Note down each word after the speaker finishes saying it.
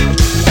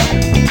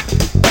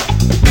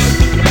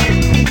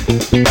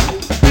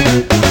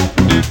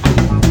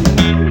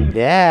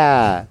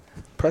Yeah.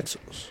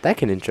 Pretzels. That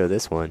can intro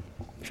this one.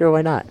 Sure,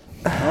 why not?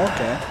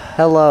 Okay.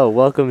 Hello,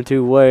 welcome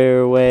to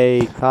Where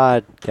Way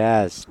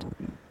Podcast.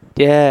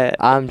 Yeah.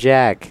 I'm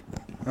Jack.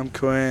 I'm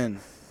Quinn.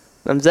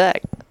 I'm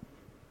Zach.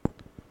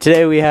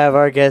 Today we have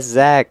our guest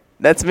Zach.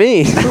 That's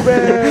me.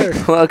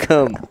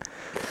 Welcome.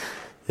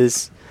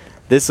 This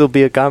will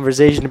be a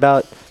conversation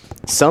about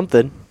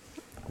something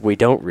we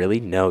don't really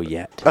know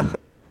yet.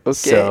 Okay.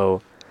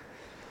 So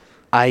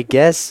I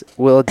guess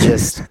we'll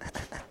just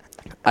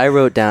I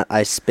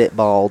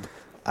spitballed.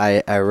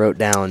 I wrote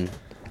down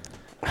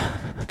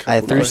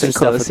I threw some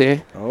stuff close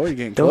here. Oh, you're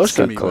getting Don't close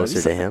to get me. closer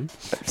buddy. to him.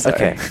 Sorry.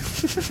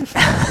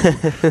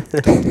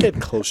 Okay.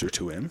 Get closer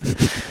to him.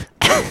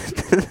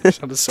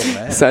 Sounded so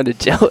mad. Sounded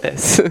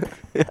jealous.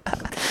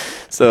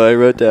 So I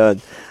wrote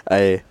down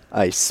I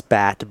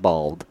spat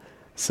balled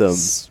some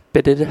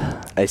Spitted.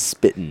 I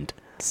spittened.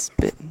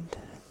 Spitted.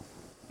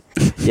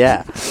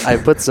 Yeah, I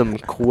put some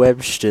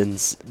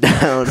questions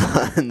down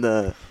in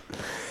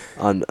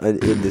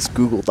this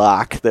Google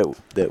Doc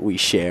that we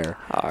share.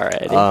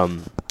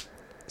 Alrighty.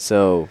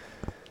 So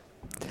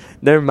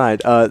never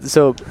mind.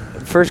 So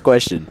first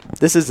question.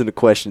 This isn't a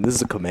question. This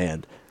is a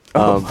command.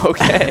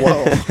 Okay.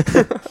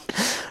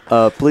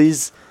 Whoa.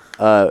 Please,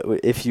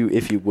 if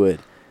you would,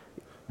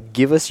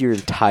 give us your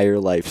entire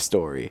life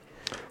story.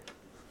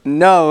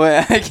 No,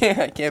 I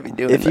can't be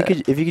doing If you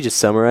that. could just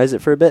summarize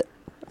it for a bit.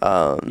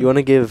 You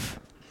want to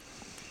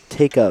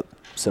take up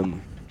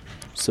some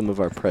of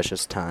our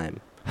precious time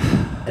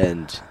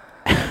and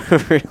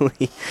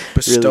really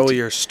Bestow really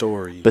your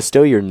story.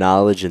 bestow your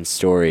knowledge and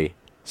story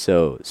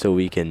so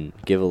we can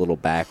give a little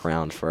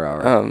background for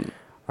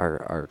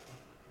our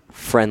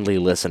friendly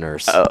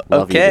listeners. Love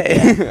you to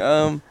okay.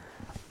 death.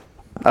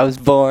 I was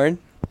born.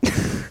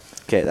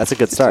 Okay, that's a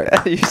good start.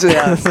 Usually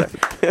I was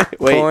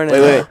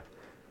wait.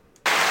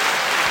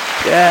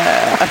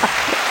 Yeah.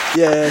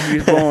 Yeah, he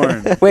was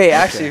born. Wait,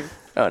 actually.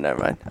 Oh,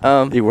 never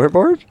mind. You weren't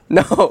bored?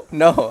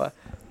 No.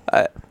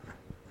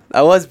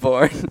 I was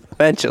born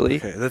eventually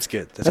Okay, that's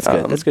good. That's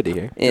good. That's good to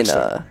hear. in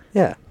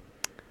Yeah.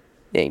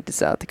 Yankton,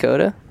 South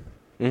Dakota.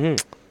 Mm-hmm.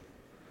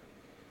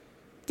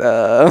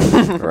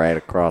 Right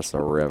across the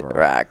river.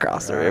 Right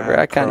across the river.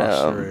 I kind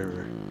Across the of,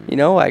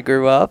 river. I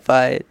grew up.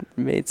 I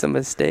made some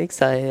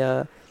mistakes.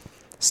 I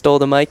stole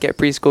the mic at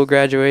preschool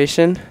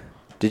graduation.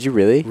 Did you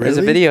really? There's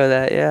a Really? video of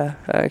that, yeah,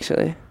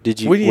 actually.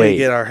 Did you We need wait? to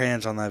get our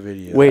hands on that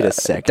video. Wait a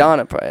second.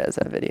 Donna probably has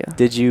that video.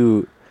 Did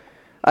you?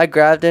 I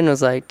grabbed it and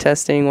was like,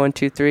 testing, 1,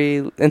 2,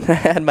 3, and I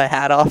had my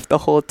hat off the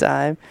whole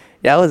time.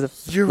 Yeah, I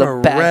was You're the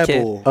a bad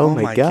rebel. kid. Oh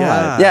my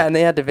God. Yeah, and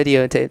they had to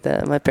videotape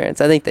that. My parents,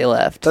 I think they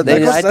left. That, They-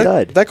 that, goes, I-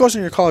 that, that goes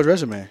in your college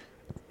resume.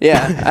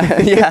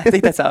 yeah, I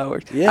think that's how it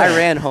worked. Yeah. I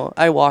ran home.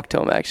 I walked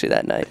home actually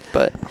that night,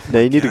 but Now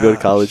you need to go to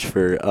Gosh. college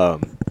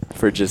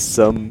for just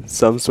some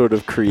sort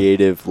of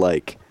creative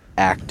like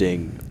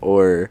acting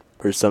or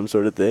some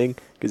sort of thing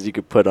because you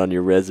could put on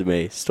your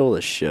resume stole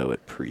a show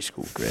at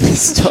preschool graduation.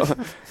 still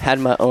had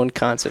my own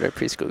concert at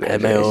preschool I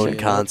had graduation. my own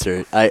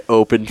concert. I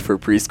opened for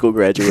preschool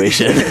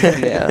graduation.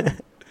 Yeah.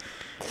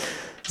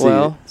 So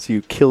Well- so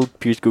you killed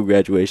preschool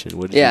graduation.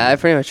 What did Yeah, I you?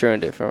 pretty much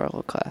ruined it for my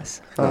whole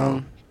class.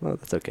 Well,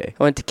 that's okay.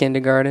 I went to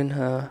kindergarten.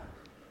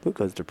 Who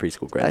goes to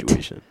preschool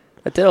graduation?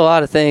 I did a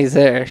lot of things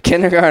there.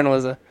 Kindergarten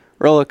was a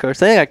roller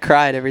coaster. I think I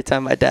cried every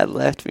time my dad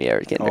left me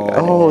every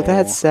kindergarten. Oh,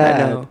 that's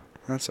sad. I know.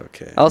 That's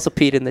okay. I also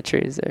peed in the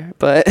trees there,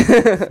 but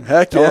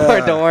Heck don't,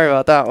 yeah. don't worry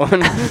about that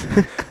one.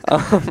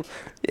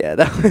 Yeah,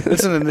 that was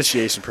It's an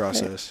initiation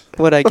process.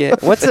 what I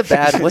get. What's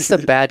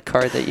the bad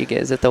card that you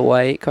get? Is it the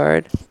white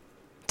card?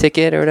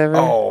 Ticket or whatever?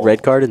 Oh.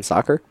 Red card in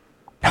soccer?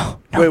 No,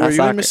 Wait, not were you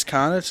soccer. in Miss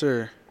Connett's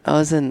or I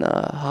was in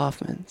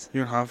Hoffman's.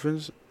 you in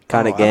Hoffman's?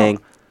 Kind Oh, of I don't- gang.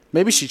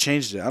 Maybe she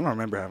changed it. I don't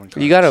remember having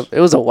Connett's. It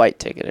was a white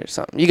ticket or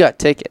something. You got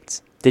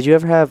tickets. Did you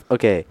ever have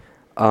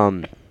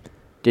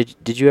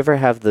did you ever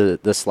have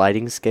the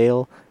sliding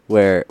scale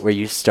where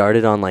you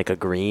started on like a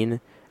green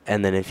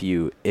and then if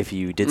you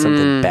did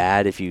something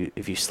bad, if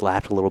you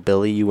slapped a little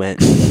Billy, you went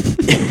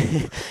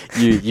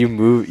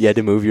you had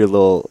to move your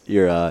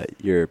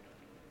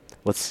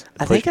what's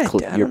I think I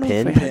did. I your don't know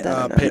if I pin? had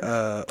that or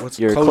not. What's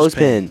Your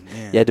clothespin.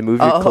 Yeah. You had to move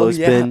your Oh,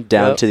 clothespin yeah.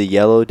 down Yep. to the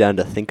yellow, down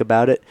to think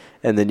about it,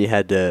 and then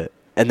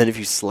if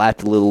you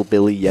slapped little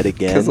Billy yet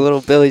again, Because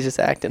little Billy's just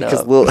acting because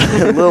up.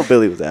 little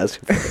Billy was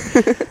asking for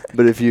it.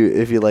 But if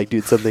you like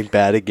did something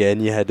bad again,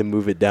 you had to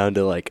move it down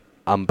to like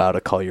I'm about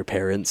to call your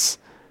parents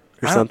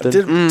or I don't- something.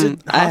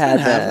 Did I had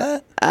Hoffman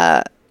have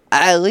that.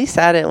 I at least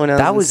had it when I was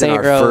That in was in St.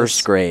 our Rose.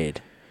 first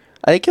grade.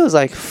 I think it was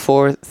like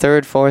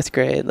third, fourth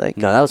grade. Like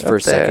No, that was up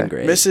first, there. second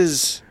grade.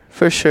 Mrs.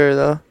 For sure,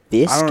 though.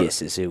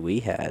 Viscus is who we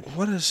had.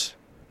 What is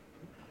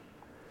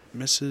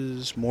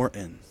Mrs.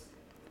 Morton?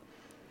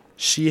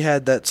 She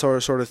had that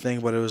sort of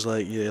thing, but it was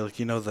like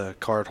the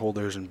card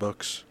holders and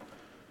books.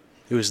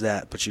 It was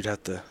that, but you'd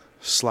have to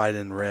slide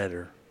in red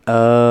or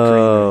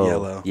Oh,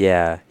 yellow.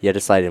 Yeah, you had to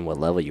slide in what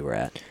level you were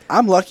at.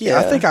 I'm lucky.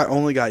 I Yeah. think I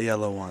only got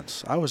yellow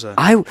once. I was a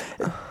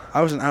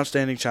I was an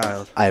outstanding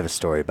child. I have a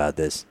story about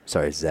this.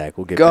 Sorry, Zach.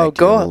 We'll get Go- back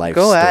to your go- life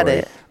go story. at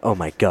it. Oh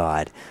my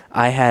God,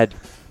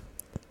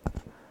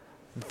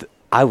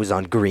 I was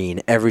on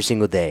green every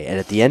single day, and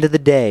at the end of the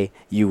day,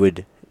 you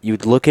would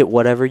look at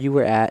whatever you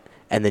were at,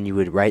 and then you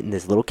would write in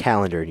this little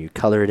calendar, and you'd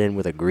color it in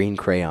with a green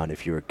crayon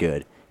if you were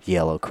good,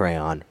 yellow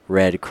crayon,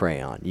 red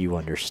crayon. You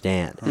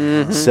understand?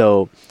 Mhm.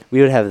 So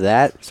we would have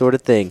that sort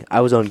of thing.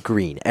 I was on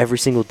green every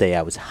single day.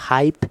 I was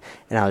hype,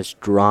 and I was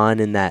drawn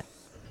in that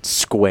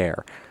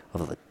square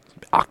of the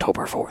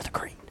October 4th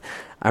green.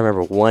 I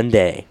remember one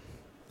day,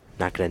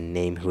 not going to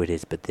name who it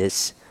is, but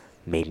this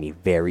made me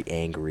very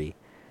angry.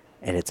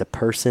 And it's a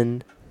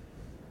person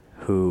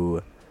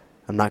who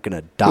I'm not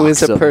going to dox Who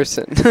is a him.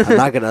 person?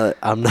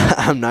 I'm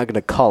not going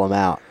to call him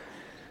out.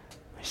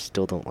 I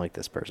still don't like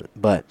this person.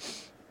 But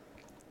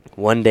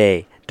one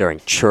day during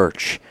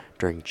church,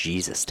 during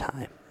Jesus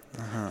time,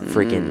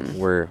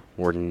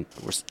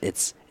 freaking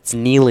it's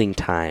kneeling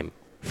time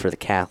for the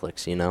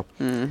Catholics, you know?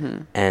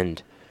 Mm-hmm.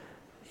 And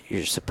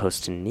you're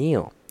supposed to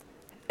kneel.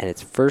 And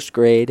it's first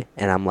grade,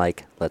 and I'm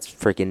like, let's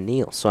freaking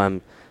kneel. So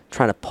I'm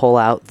trying to pull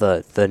out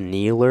the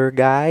kneeler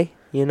guy,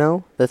 you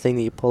know? The thing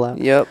that you pull out.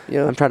 Yep.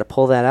 I'm trying to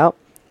pull that out.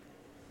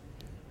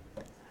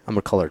 I'm going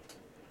to call her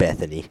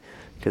Bethany,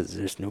 because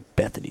there's no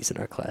Bethanies in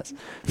our class.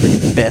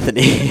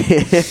 Bethany.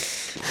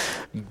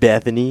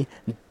 Bethany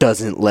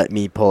doesn't let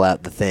me pull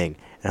out the thing.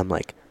 And I'm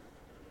like,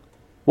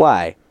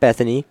 why?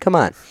 Bethany, come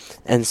on.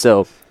 And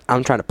so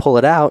I'm trying to pull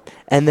it out,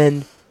 and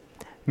then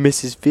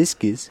Mrs.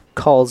 Viscus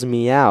calls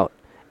me out,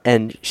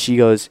 and she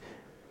goes,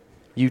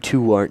 you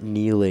two aren't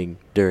kneeling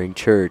during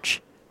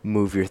church.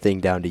 Move your thing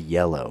down to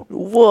yellow.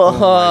 Whoa, Oh my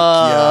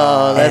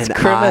God. that's and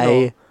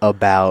criminal. I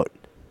about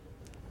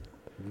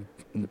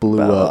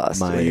blew About up lost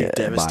my it, yeah.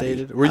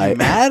 Devastated? body. Were you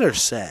mad or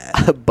sad?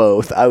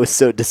 Both. I was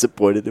so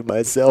disappointed in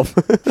myself.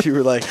 You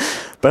were like,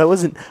 But I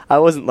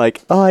wasn't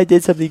like, oh, I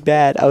did something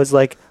bad. I was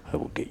like, I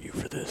will get you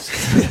for this.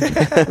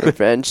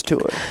 Revenge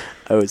tour.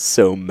 I was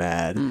so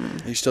mad.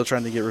 are you still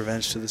trying to get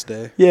revenge to this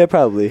day? Yeah,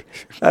 probably.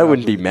 I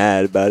wouldn't be Probably.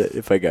 mad about it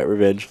if I got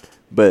revenge.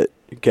 But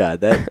God,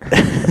 that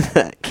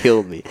that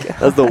killed me.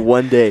 That was the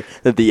one day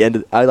at the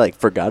end I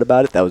forgot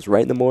about it. That was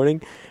right in the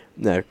morning.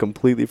 And I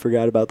completely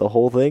forgot about the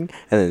whole thing.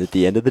 And then at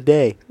the end of the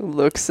day,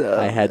 Looks up.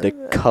 I had to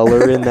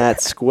color in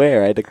that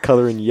square. I had to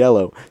color in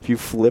yellow. If you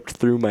flipped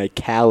through my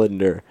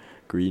calendar,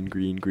 green,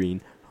 green,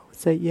 green.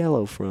 What's that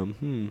yellow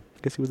from?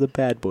 Guess he was a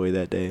bad boy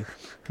that day.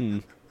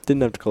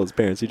 Didn't have to call his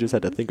parents. He just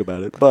had to think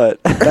about it.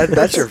 But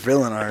That's your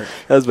villain arc.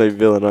 that was my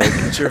villain arc.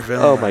 That's your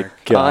villain Oh my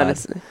arc. God.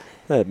 Honestly.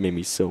 That made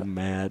me so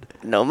mad.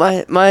 No,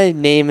 my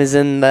name was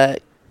in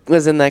that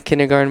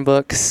kindergarten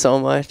book so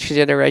much. 'Cause you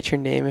had to write your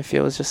name if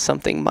it was just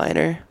something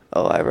minor.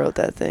 Oh, I wrote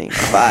that thing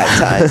 5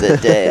 times a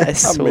day. I I made a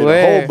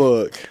swear. whole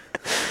book.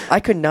 I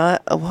could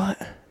not.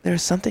 What? There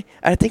was something.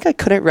 I think I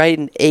couldn't write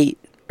an 8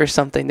 or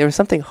something. There was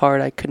something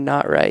hard I could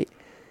not write.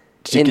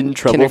 Did you get in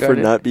trouble for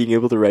kindergarten. not being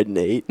able to write an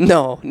 8?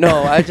 No.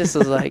 I just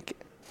was like.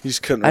 You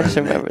just couldn't I write just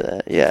a name. remember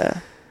that.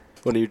 Yeah.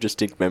 One of your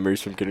distinct memories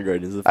from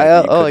kindergarten is the fact I-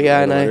 that you oh, couldn't yeah,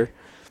 write and a I- letter.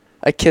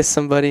 I kissed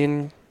somebody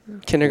in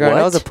kindergarten.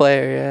 I was a What?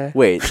 player. Yeah.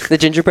 Wait, The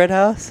gingerbread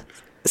house.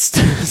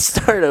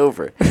 start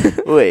over.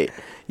 Wait,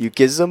 you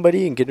kissed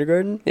somebody in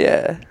kindergarten?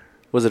 Yeah.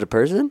 Was it a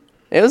person?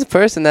 It was a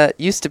person that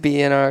used to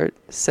be in our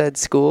said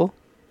school.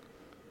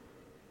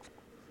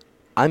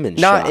 I'm in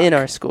Not shock. in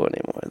our school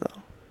anymore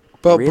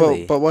though.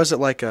 Really? But was it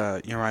like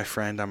you're my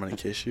friend, I'm gonna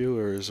kiss you,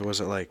 or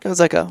was it like It was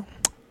like a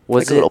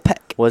Was like a little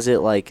peck. Was it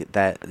like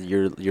that?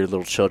 Your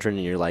little children,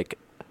 and you're like,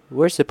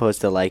 we're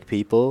supposed to like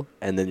people,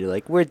 and then you're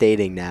like, we're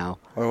dating now.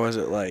 or was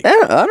it like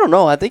I don't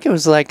know. I think it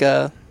was like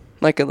a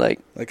I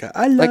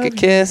love like a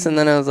kiss, and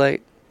then I was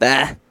like,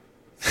 bah.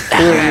 Who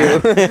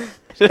are you?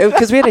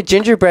 Because we had a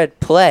gingerbread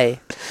play,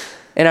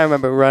 and I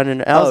remember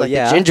running. I was Oh, like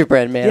yeah. the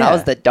gingerbread man. I Yeah.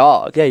 was the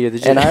dog. Yeah, you're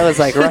the And I was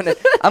like running.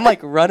 I'm like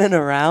running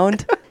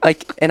around,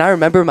 and I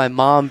remember my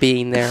mom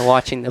being there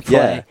watching the play,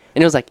 Yeah.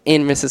 and it was like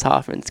in Mrs.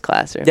 Hoffman's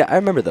classroom. Yeah, I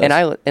remember those. And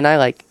I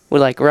like would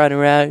like run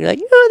around. You're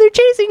like, oh, they're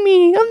chasing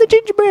me. I'm the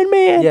gingerbread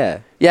man. Yeah.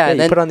 Yeah. you And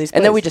then put on these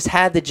and then we plays. just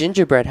had the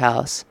gingerbread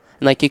house,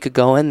 and like you could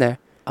go in there.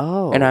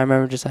 Oh. And I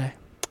remember just like,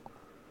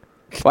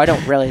 well, I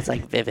don't really. It's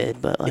like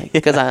vivid, but like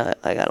because I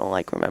don't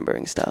like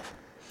remembering stuff.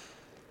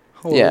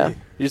 Holy. Yeah.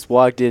 You just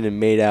walked in and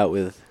made out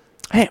with.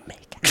 I didn't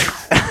make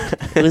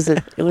it. It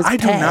was I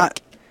do peck.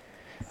 not.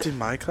 Did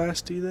my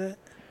class do that?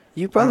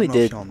 You probably I don't know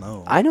did. If y'all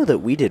know. I know that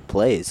we did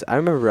plays. I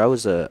remember I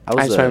was I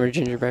just a remember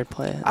gingerbread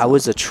play. I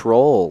was a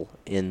troll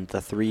in the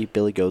 3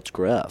 Billy Goats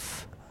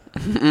Gruff.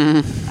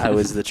 I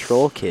was the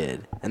troll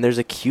kid, and there's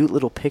a cute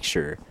little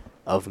picture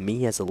of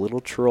me as a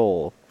little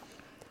troll.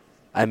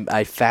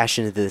 I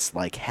fashioned this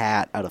like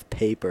hat out of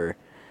paper,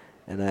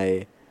 and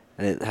it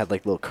had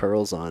like little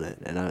curls on it,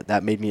 and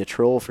that made me a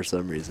troll for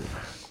some reason.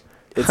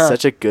 It's Huh.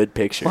 such a good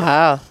picture.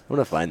 Wow. I'm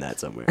gonna find that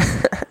somewhere.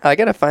 I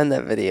gotta find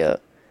that video.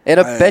 And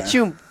I bet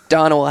you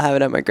Donna will have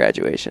it at my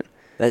graduation.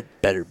 That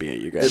better be at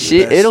your guys'.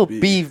 She- best It'll be.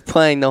 be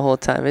playing the whole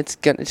time. It's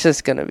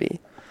just gonna be.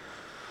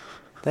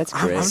 That's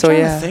I'm great. So, trying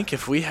yeah. to think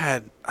if we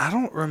had. I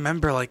don't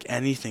remember like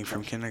anything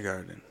from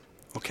kindergarten.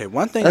 Okay,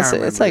 one thing I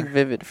remember. It's like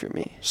vivid for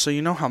me. So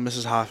you know how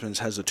Mrs. Hoffman's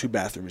has the 2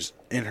 bathrooms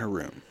in her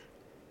room?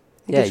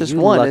 Yeah, It's just you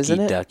one, lucky isn't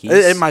it? duckies.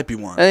 It might be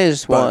one. I think it's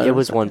just But one. It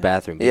was one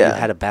bathroom. But Yeah.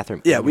 You had a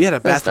bathroom. Yeah, we had a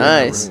That's bathroom in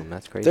our nice. room.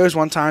 That's crazy. There was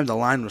one time the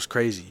line was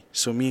crazy.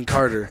 So me and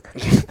Carter,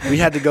 we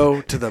had to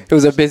go to the. It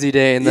was a busy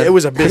day in the. Yeah, it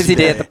was a busy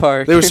day at the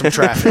park. There was some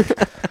traffic.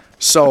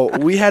 So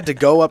we had to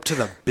go up to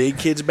the big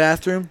kids'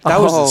 bathroom. That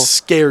was the Oh.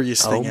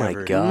 scariest thing Oh my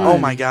ever. God. Oh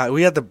my god!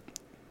 We had to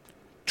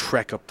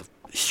trek up the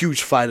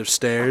huge flight of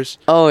stairs.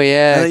 Oh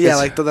yeah. And yeah, 'cause-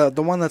 like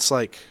the one that's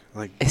like.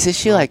 Isn't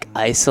she like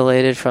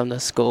isolated from the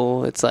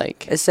school? It's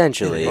like,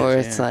 Essentially. or Yeah.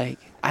 it's like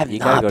I've You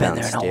gotta not go been there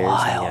in downstairs a and you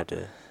while. have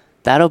to.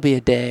 That'll be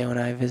a day when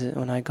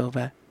I go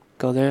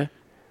there.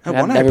 And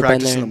I've one night never been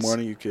practice there in the and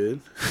morning, you could.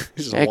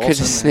 Just I waltz could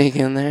just in there. sneak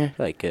in there,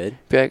 Like good.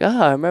 be like,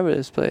 oh, I remember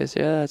this place.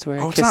 Yeah, that's where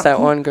Oh, I it's kissed not- that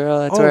who- one girl.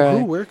 That's Oh, where who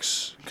I.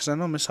 works? Because I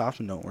know Miss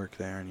Hoffman don't work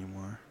there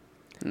anymore.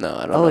 No,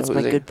 I don't Oh, know. it's my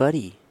who's it. good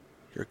buddy.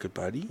 You're a good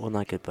buddy? Well,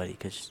 not good buddy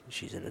because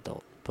she's an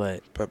adult.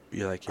 But But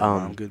you're like your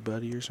Um, mom good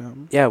buddy or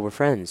something? yeah, we're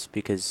friends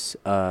because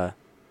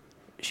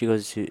she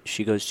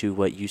goes to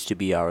what used to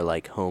be our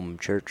like home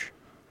church.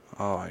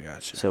 Oh, I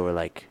got you. So we're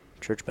like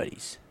church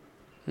buddies.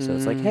 So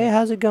it's like, Mm. hey,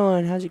 how's it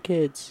going? How's your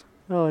kids?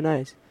 Oh,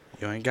 nice.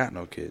 You ain't got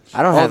no kids.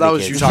 I don't oh, have that any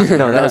was kids. you talking to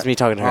No, her. that was me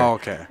talking to her. Oh,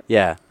 okay.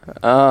 Yeah,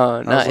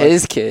 Oh, not like-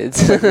 his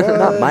kids. not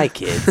my What are you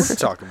kids.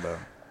 talking about?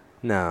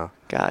 No.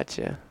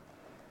 Gotcha.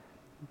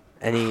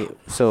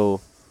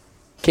 So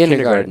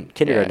Kindergarten.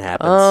 Kindergarten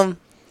happens.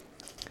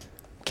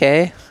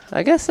 Okay.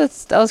 I guess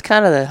that was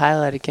kind of the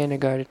highlight of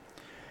kindergarten.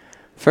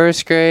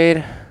 First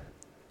grade.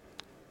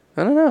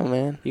 I don't know,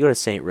 man. You go to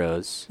St.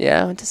 Rose.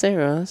 Yeah, I went to St.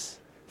 Rose.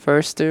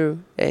 1st through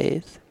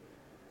 8th.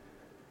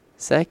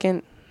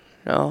 2nd,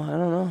 no, I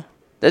don't know.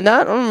 I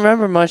don't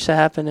remember much that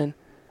happened in.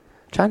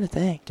 I'm trying to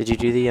think. Did you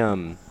do the I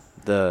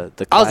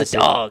was a classic-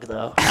 dog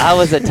though. I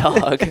was a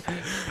dog.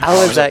 I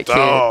was that kid.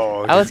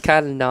 dog. I was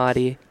kind of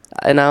naughty,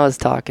 and I was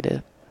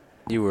talkative.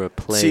 You were a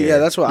player. See, yeah,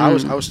 that's what I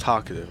was. Mm. I was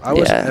talkative. I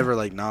wasn't Yeah. ever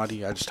like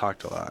naughty. I just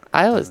talked a lot.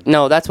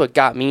 No, that's what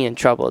got me in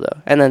trouble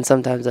though. And then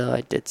sometimes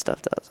I did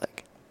stuff that I was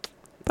like,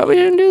 probably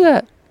didn't do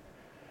that.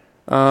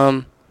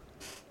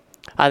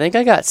 I think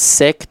I got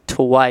sick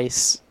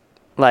twice,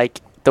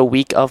 like the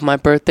week of my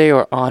birthday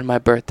or on my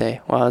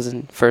birthday while I was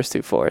in 1st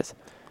through 4th.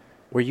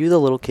 Were you the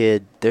little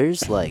kid?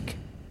 There's like,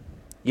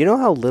 you know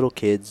how little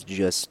kids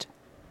just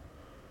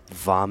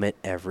vomit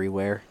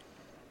everywhere?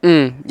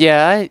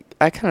 Yeah,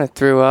 I kind of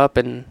threw up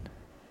in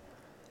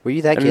Were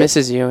you that in kid?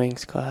 Mrs.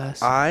 Ewing's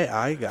class.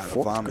 I got a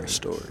Fourth vomit grade.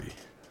 story.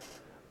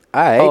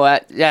 Alright. Oh, I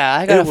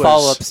got It a was-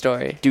 follow-up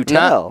story. Do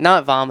tell.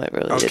 Not vomit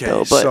related Okay,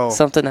 though, but so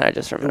something that I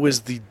just remember. It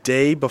was the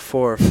day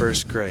before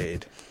 1st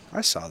grade. I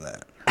saw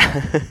that.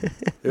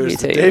 It was You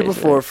the take day it,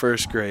 before right.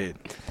 1st grade,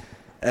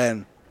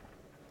 and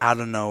out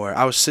of nowhere,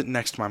 I was sitting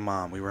next to my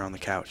mom. We were on the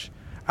couch.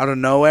 Out of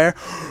nowhere,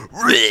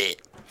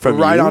 From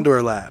right you? onto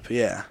her lap.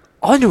 Yeah,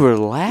 Onto her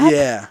lap?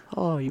 yeah.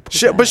 Oh, you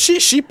put But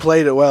she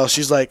played it well.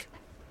 She's like,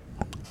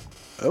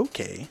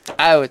 okay.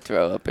 I would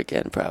throw up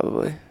again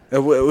probably.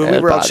 And we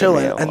That were all bothered me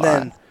chilling, a and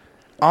then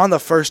on the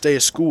first day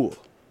of school,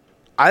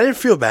 I didn't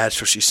feel bad,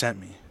 so she sent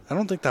me. I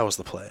don't think that was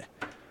the play,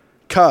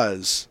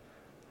 cause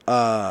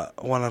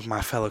one of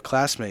my fellow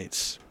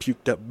classmates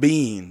puked up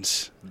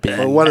beans,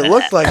 or what it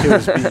looked like it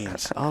was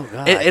beans. Oh,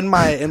 God. In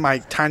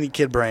my tiny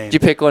kid brain.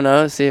 Did you pick one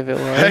up, see if it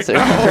was?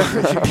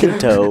 Heck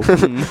Pinto.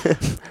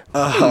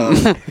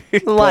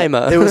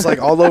 Lima. It was like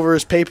all over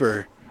his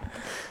paper.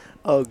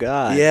 Oh,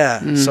 God.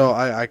 Yeah, so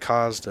I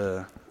caused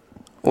a.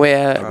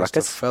 Wait, caused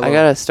a fellow, I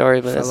got a story,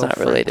 but it's fellow not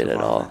friend related to at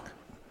vomit. all.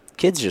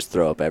 Kids just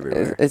throw up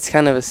everywhere. It's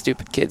kind of a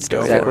stupid kid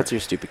story. Zach, for what's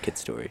your stupid kid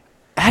story?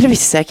 It had to be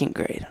 2nd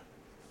grade,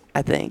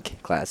 I think.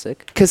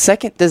 Classic. Because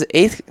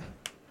 6th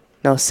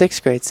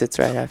grade sits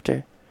right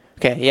after.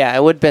 Okay, yeah,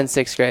 it would have been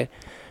 6th grade.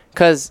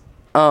 Because,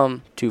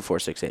 2, 4,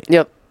 6, 8.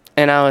 yep,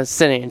 and I was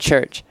sitting in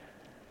church.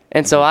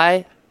 And so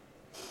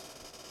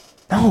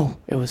no,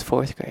 it was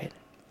 4th grade.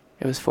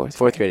 It was 4th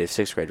grade. 4th grade is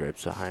 6th grade, right?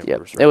 So high.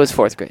 Yep, it was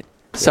 4th grade.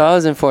 So I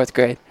was in 4th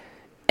grade.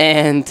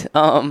 And,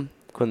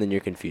 Quinlan, you're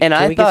confused. And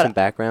Can I we get thought- some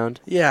background?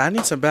 Yeah, I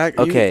need some back.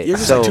 Okay, you're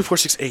just so like 2, 4,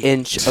 6, 8.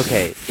 In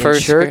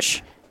First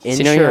church, so in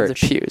you know you have the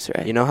church, pews,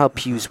 right? you know how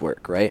pews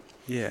work, right?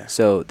 Yeah.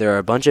 So there are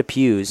a bunch of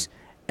pews,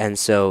 and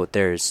so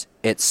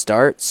it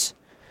starts.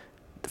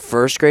 The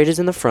 1st grade is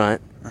in the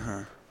front,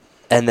 Uh-huh.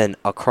 and then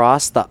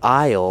across the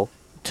aisle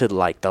to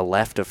like the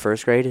left of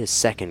 1st grade is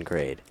 2nd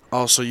grade.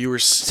 Oh, so you were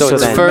So so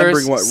it's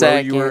remembering what first, row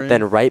you were in?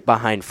 Then right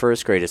behind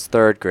 1st grade is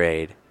 3rd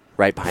grade.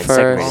 Right behind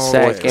 2nd grade is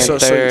First, 4th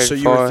second, grade. so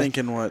you were fourth.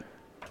 thinking what?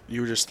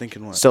 You were just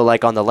thinking what? So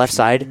like on the left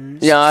side,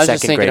 Yeah, I was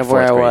just 2nd thinking grade, of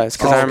where 4th I grade. was.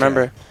 Because Oh, I okay.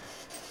 remember.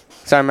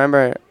 So I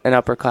remember an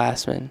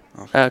upperclassman.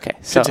 Okay,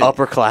 so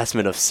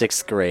upperclassmen of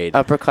 6th grade.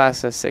 upper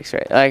class of 6th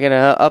grade, like in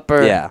a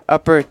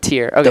upper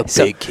tier. Okay, the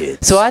so big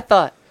kids. so I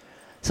thought,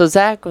 so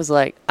Zach was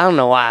like, I don't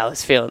know why I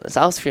was feeling this.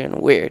 I was feeling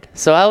weird.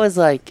 So I was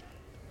like,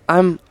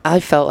 I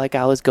felt like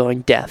I was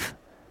going deaf,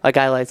 like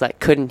I like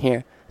couldn't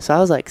hear. So I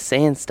was like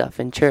saying stuff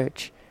in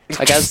church,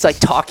 Like I was like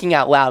talking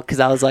out loud because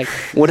I was like,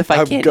 what if I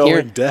I'm can't going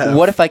hear? deaf.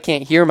 What if I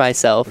can't hear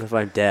myself? What if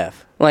I'm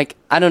deaf? Like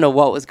I don't know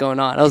what was going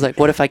on. I was like,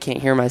 what if I can't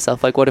hear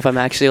myself? Like what if I'm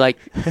actually like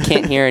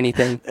can't hear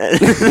anything?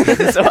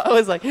 So I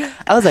was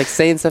like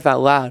saying stuff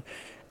out loud,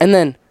 and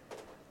then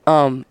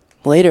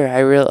later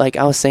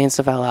I was saying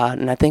stuff out loud,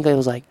 and I think it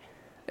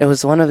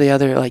was one of the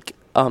other like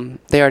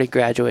they already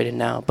graduated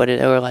now, but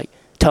they were like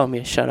telling me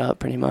to shut up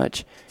pretty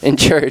much in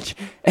church,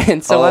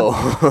 and so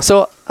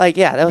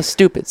that was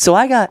stupid. So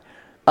I got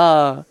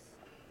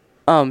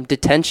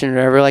detention or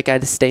whatever. Like I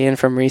had to stay in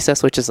from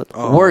recess, which is the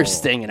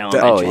worst thing in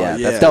elementary.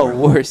 That's the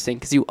worst thing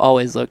because you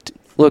always look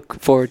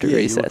forward to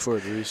recess. You look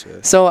forward to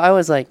recess. So I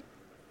was like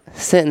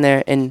sitting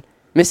there, and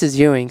Mrs.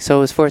 Ewing. So it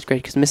was 4th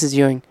grade because Mrs.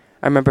 Ewing.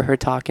 I remember her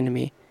talking to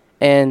me,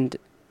 and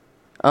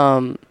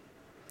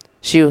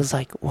she was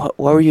like, "What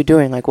were you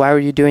doing? Like, why were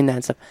you doing that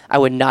and stuff?" I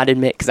would not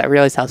admit because I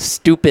realized how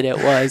stupid it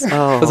was.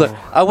 I was like,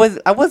 I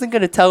wasn't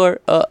gonna tell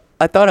her.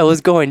 I thought I was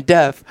going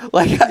deaf.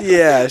 Like,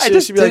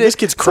 She'd be like, "This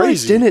kid's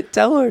crazy." So I didn't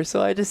tell her,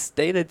 so I just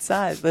stayed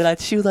inside.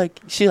 But she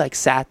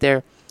sat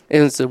there.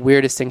 It was the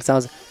weirdest thing. So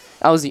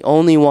I was the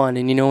only one,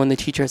 and you know when the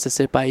teacher has to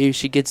sit by you,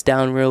 she gets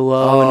down real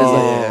low and is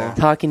like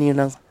talking to you,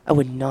 and I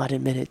would not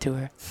admit it to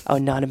her. I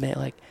would not admit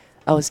like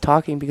I was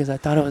talking because I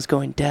thought I was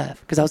going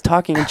deaf because I was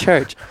talking in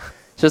church.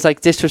 So it's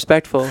like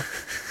disrespectful.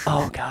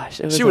 Oh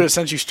gosh, She would have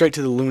sent you straight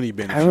to the loony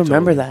bin. I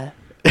remember that.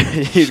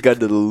 He's got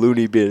to the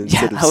loony bin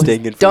instead of I was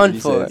staying in done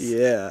front for.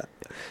 Yeah.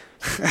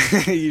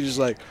 You just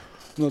like,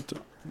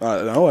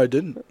 no, I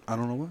didn't. I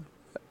don't know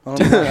why.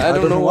 I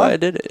don't know why I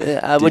did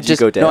it. I would you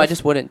go deaf? No, I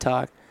just wouldn't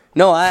talk.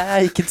 No,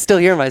 I can still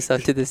hear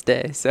myself to this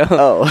day. So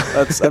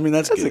that's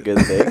that's a good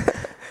thing.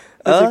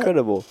 That's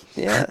incredible.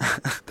 Yeah.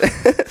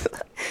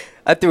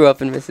 I threw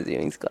up in Mrs.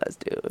 Ewing's class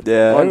too.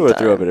 Yeah, One everyone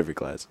threw time. up in every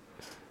class.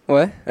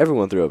 What?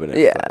 Everyone threw up in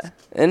every class.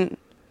 And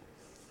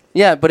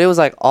but it was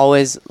like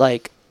always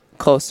like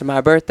close to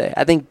my birthday.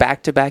 I think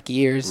back-to-back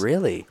years.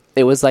 Really?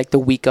 It was like the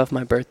week of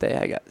my birthday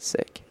I got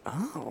sick.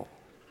 Oh.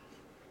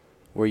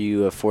 Were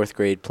you a 4th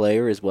grade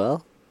player as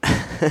well?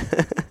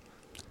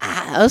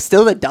 I was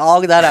still the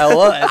dog that I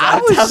was. I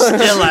was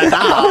still a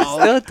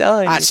dog. Still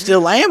telling you. I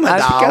still am a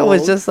dog. I think I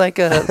was just like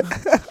a...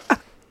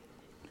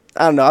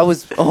 I don't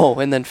know.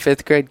 And then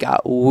 5th grade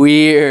got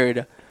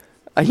weird.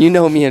 You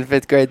know me in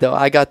 5th grade, though.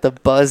 I got the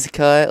buzz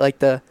cut, like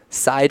the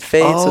side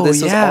fade. So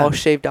this was all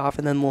shaved off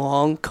and then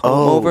long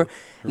comb over.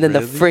 And then the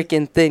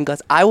freaking thin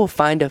glass. I will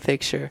find a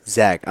picture.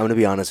 Zach, I'm going to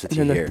be honest with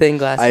you and here. The thin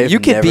glass.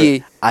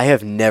 I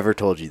have never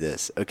told you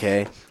this,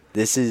 okay?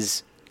 This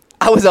is...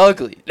 I was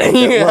ugly.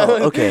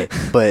 Well, okay.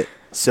 But,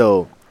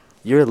 so,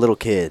 you're a little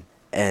kid,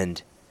 and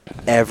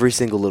every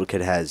single little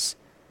kid has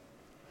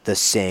the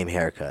same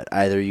haircut.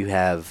 Either you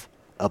have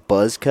a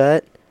buzz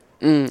cut.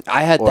 I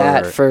had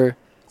that for...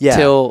 Yeah.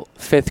 Till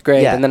 5th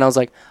grade, and then I was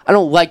like, I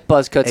don't like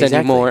buzz cuts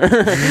anymore.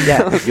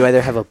 Yeah, you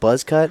either have a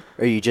buzz cut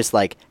or you just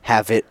like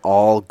have it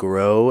all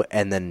grow,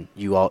 and then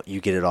you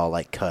get it all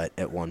like cut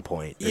at one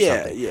point. Or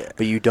something. Yeah.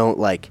 But you don't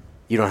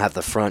have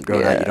the front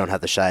grown out. You don't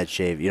have the side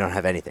shave. You don't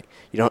have anything.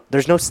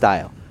 There's no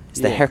style. It's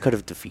the haircut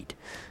of defeat,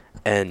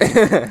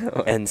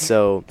 and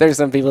so there's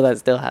some people that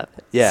still have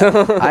it. Yeah,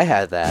 So. I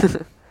had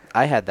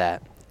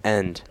that,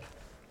 and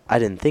I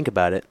didn't think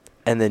about it.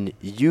 And then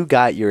you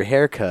got your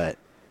haircut.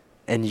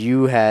 And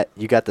you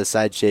got the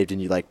side shaved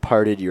and you like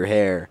parted your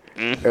hair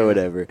or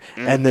whatever.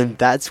 And then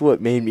that's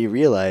what made me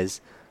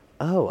realize,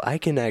 I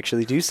can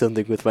actually do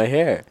something with my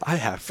hair. I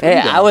have freedom.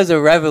 Hey, I was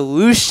a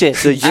revolution.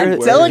 So you're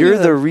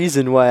the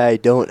reason why I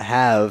don't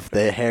have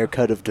the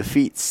haircut of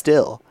defeat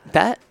still.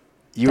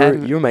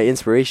 You're my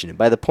inspiration.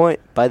 By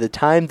the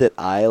time that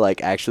I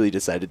like actually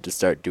decided to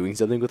start doing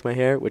something with my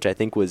hair, which I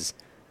think was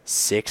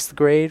 6th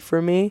grade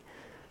for me,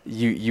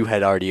 you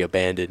had already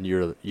abandoned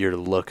your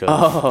look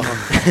of.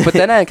 But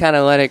then I kind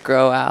of let it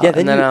grow out. Yeah,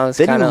 then I was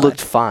kind of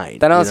looked fine.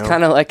 Then I was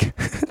kind of like.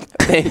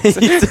 Thanks.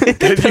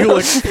 Then you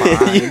look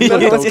fine.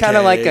 Then it was kind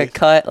of like a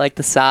cut, like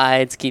the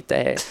sides, keep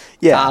the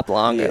top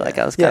longer. Like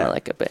I was kind of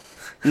like a bit.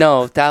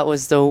 No, that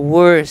was the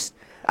worst.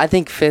 I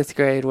think 5th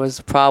grade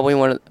was probably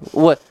one of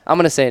what I'm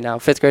gonna say now.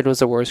 5th grade was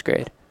the worst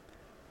grade.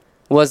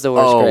 Was the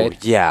worst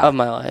grade of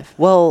my life.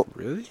 Well,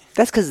 really?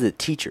 That's because of the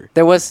teacher.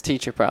 There was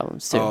teacher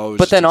problems too. Oh,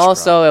 but then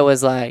also it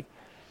was like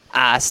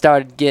I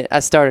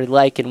started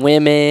liking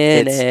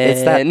women.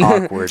 It's that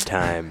awkward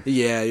time.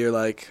 Yeah, you're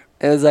like.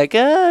 It was like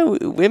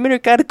women are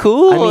kind of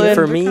cool.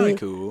 I mean,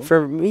 cool.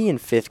 for me in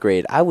 5th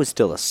grade, I was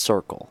still a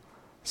circle,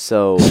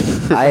 so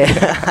I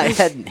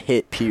hadn't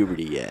hit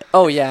puberty yet.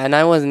 Oh yeah, and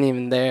I wasn't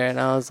even there, and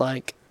I was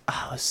like.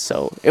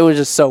 It was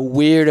just so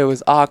weird. It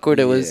was awkward.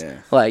 It was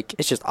like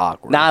it's just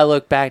awkward. Now I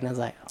look back and I was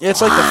like,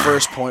 it's like the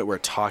first point where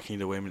talking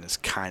to women is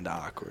kind of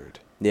awkward.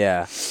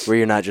 Yeah, where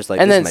you're not just like.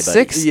 And this then is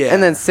my buddy.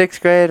 and then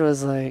 6th grade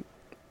was like,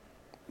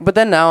 but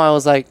then now I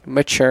was like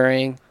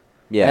maturing.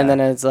 Yeah, and then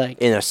it's like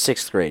in a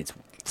 6th grade,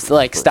 it's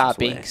like stop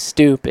being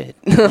stupid.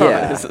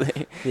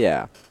 Honestly.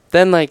 Yeah.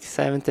 Then like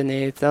 7th and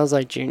 8th, that was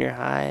like junior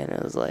high, and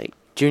it was like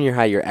junior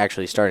high. You're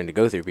actually starting to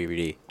go through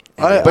puberty.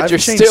 And But I've you're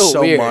changed still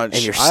so weird. much.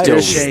 And you're I've still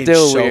changed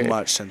still so weird.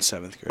 much since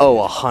 7th grade. Oh,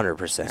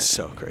 100%. It's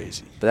so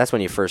crazy. But that's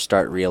when you first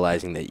start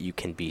realizing that you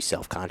can be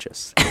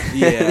self-conscious.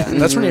 Yeah,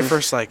 that's when you're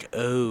first like,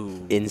 oh.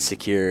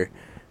 Insecure.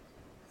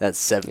 That's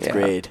 7th Yeah.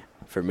 grade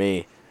for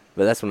me.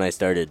 But that's when I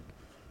started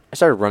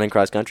running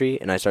cross country,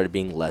 and I started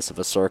being less of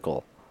a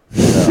circle.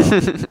 So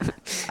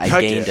I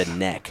Heck gained yeah. a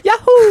neck.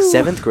 Yahoo!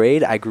 7th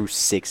grade, I grew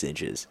 6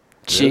 inches.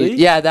 Really?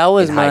 Yeah, that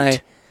was In my.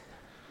 height.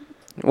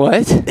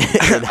 What? In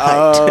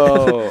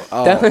height.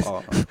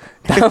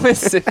 That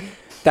was.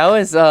 That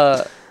was.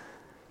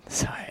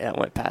 Sorry, that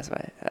went past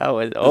my. That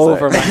was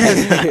over my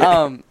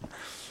head.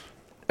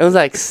 It was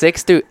like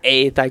 6th through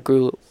 8th. I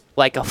grew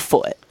like a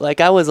foot.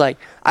 Like I was like,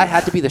 I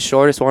had to be the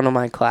shortest one in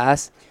my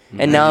class,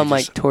 and now I'm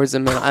like towards the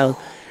middle.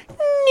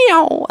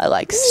 I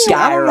like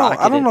skyrocketed.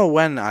 I don't know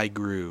when I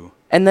grew.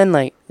 And then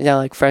like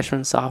like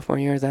freshman, sophomore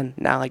year. Then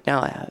now I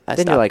Then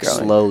stopped you're like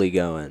growing. slowly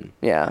going.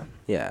 Yeah.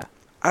 Yeah.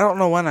 I don't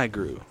know when I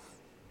grew.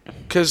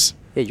 Because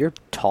Yeah, you're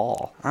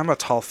tall. I'm a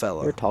tall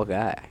fella. You're a tall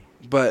guy.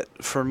 But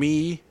for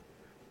me,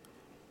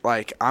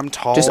 like, I'm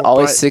tall. Just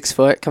always but 6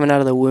 foot coming out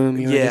of the womb.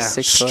 You were yeah, just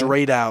 6 foot.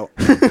 straight out.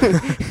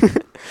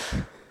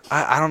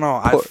 I don't know.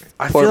 I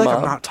poor feel like mom.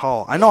 I'm not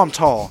tall. I know I'm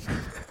tall.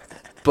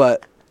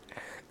 But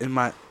in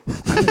my...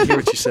 I didn't hear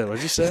what you said. What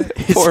did you say?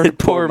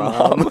 Poor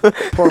mom.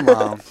 Poor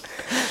mom.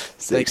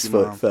 6 you,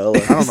 foot Mom. fella.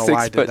 I don't know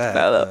why I 6 foot did that.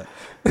 fella.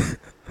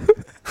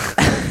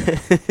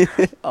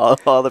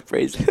 all the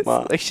praise to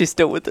mom. Like she's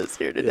still with us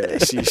here today.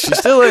 Yeah, she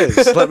still is.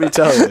 Let me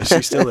tell you,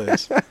 she still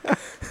is.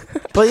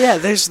 But yeah,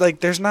 there's not.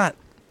 There's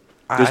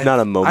not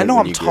a moment I know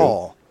when I'm you grew.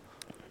 tall,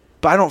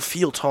 but I don't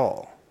feel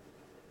tall.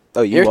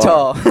 Oh, You're are.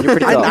 tall. You're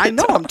pretty tall. I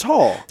know I'm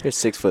tall, You're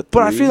 6 foot.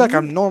 but I feel like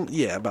I'm normal.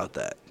 Yeah, about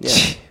that. Yeah.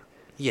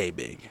 Yay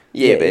big.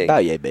 Yeah, big.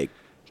 About yay big.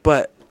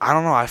 But I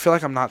don't know. I feel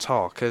like I'm not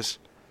tall because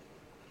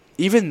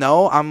even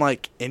though I'm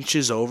like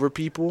inches over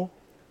people,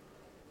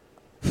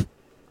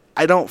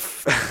 I don't.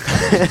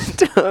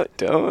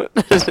 Don't.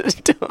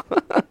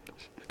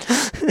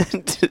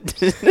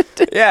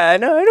 Yeah, I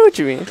know what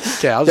you mean.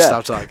 Okay, I'll just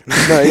stop talking.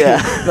 No,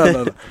 yeah.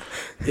 no.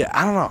 Yeah,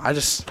 I don't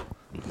know.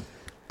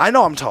 I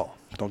know I'm tall.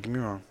 Don't get me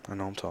wrong. I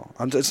know I'm tall.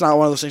 It's not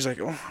one of those things like,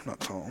 oh, I'm not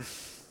tall.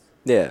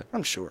 Yeah.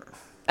 I'm short.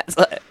 That's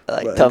like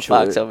But tough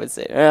sure- fox would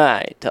say.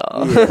 Alright,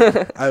 tall.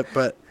 Yeah,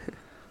 but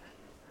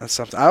that's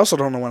something. I also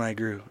don't know when I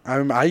grew.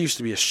 I used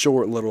to be a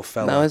short little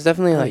fella. No, it was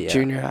definitely like yeah.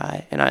 junior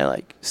high, and I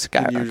like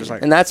And you were skyrocketed. just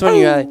like, and that's when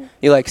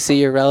you like see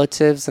your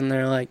relatives, and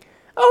they're like,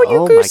 "Oh, you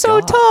Oh grew my so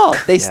God. tall."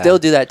 They Yeah. still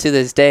do that to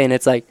this day, and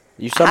it's like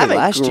You saw I me haven't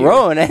last year.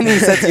 grown any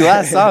since you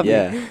last saw me.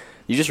 Yeah.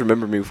 You just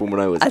remember me from when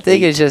I was I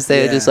think 8. it's just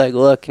they just Yeah. like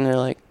look and they're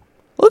like,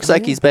 "Looks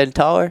like he's been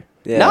taller."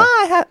 Yeah. No,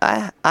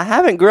 I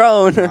haven't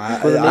grown.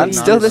 I'm not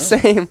still the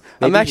grown. same.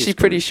 I'm Maybe actually just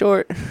pretty grew.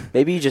 short.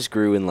 Maybe you just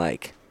grew in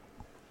like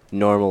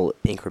normal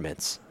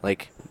increments.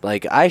 Like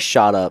I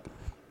shot up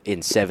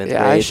in 7th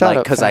Yeah, I grade, shot like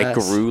up because I fast.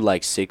 grew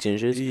like 6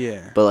 inches.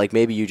 Yeah. But like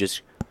maybe you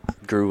just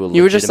grew a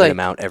You were just, legitimate like-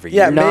 amount every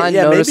Yeah, year.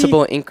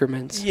 Non-noticeable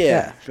increments.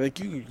 Yeah. Like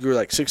you grew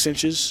like 6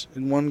 inches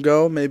in one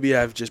go. Maybe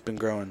I've just been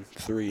growing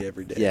 3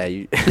 every day. Yeah,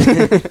 you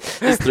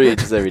just 3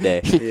 inches every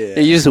day. Yeah.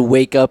 You just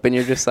wake up and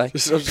you're just like, I'm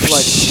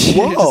just like,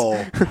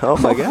 whoa. Oh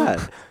my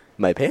god,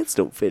 my pants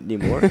don't fit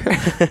anymore.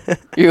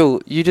 you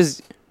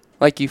just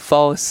like you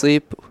fall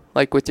asleep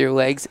like with your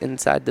legs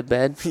inside the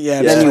bed. Yeah.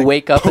 And it's then you like,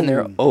 wake up and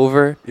they're boom.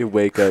 over. You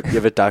wake up, you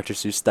have a Dr.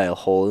 Seuss style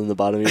hole in the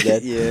bottom of your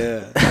bed.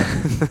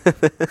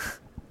 Yeah.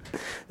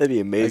 That'd be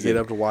I amazing. get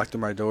up to walk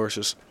through my door. It's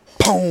just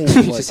boom.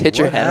 You just hit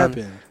your what head on-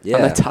 happened? Yeah.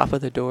 On the top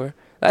of the door.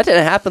 That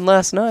didn't happen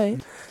last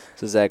night.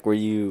 So Zach, were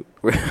you?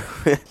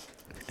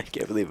 I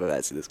can't believe I'm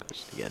asking this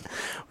question again.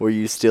 Were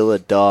you still a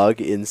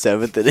dog in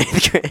 7th and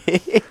 8th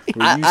grade?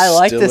 Were you I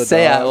like still to a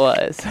say I dog?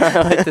 was.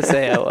 I like to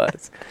say I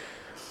was.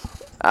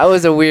 I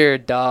was a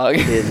weird dog.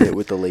 Hitting it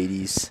with the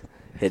ladies,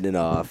 hitting it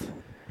off.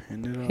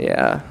 Ended up-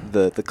 Yeah.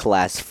 The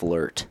class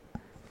flirt.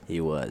 He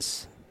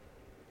was.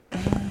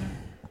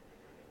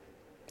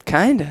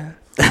 Kinda.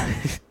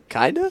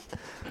 Kinda.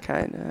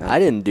 Kinda. I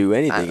didn't do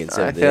anything in I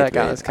 7th and feel 8th like I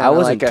grade. was I kinda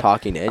wasn't like a-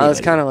 talking to anybody. I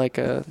was kind of like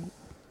a.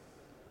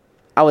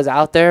 I was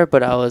out there,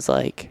 but I was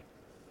like,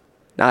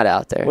 not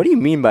out there. What do you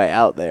mean by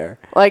out there?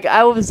 Like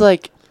I was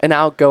like an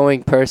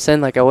outgoing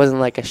person. Like I wasn't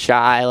like a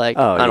shy. Like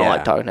Oh, I don't yeah.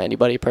 like talking to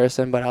anybody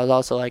person. But I was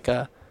also like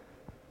a.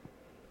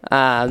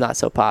 I'm not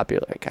so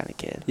popular kind of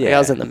kid. Like, I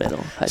was Yeah. in the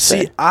middle. I'd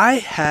See, say. I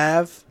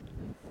have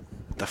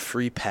the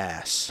free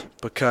pass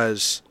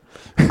because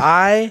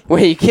I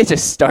Wait, you can't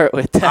just start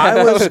with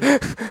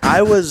that.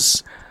 I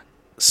was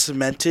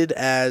cemented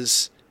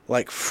as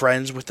like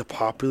friends with the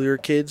popular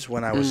kids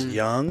when I was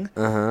young,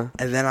 Uh-huh.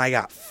 and then I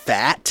got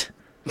fat.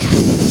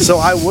 So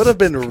I would have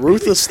been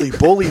ruthlessly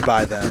bullied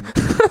by them.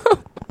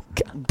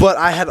 But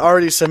I had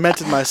already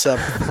cemented myself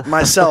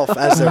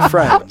as their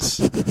friends.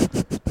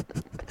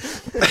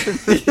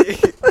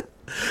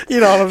 You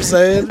know what I'm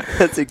saying?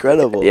 That's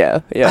incredible.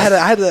 Yeah. No,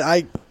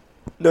 I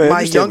No, I my understand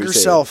what younger you're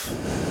saying.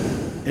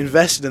 self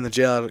invested in the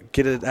jail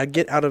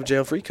get out of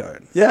jail free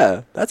card.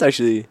 Yeah, that's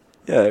actually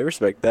Yeah, I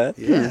respect that.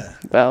 Yeah.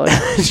 Valid.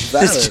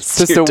 Valid.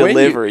 Just your a wing.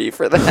 delivery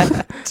for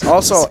that.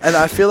 Also, and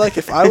I feel like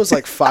if I was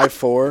like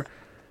 5'4",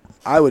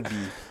 I would be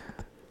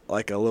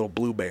like a little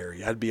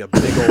blueberry. I'd be a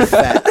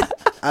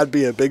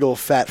big old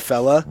fat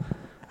fella,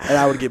 and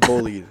I would get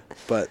bullied.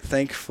 But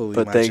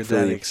thankfully, my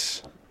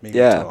genetics made me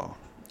tall.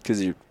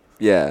 Because you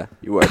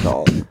are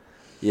tall.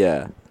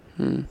 Yeah.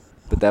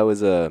 But that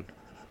was a...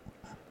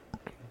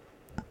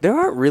 There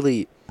aren't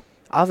really...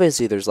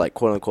 Obviously, there's like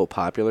quote-unquote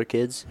popular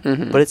kids,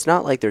 but it's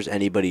not like there's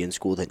anybody in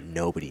school that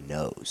nobody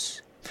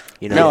knows.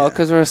 You know? No,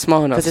 because we're a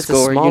small enough 'Cause it's a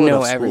school where small you know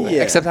enough school. everybody.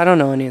 Yeah. Except I don't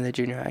know any of the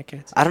junior high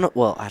kids. I don't know.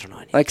 Well, I don't know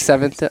any. Like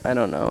 7th, I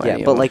don't know. Yeah,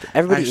 any but of like them.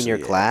 everybody in Actually, your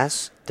yeah.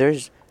 class,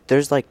 there's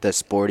like the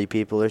sporty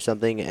people or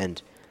something,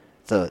 and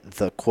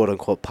the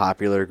quote-unquote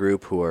popular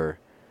group who are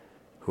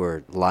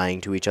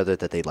lying to each other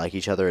that they like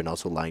each other and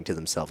also lying to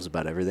themselves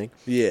about everything.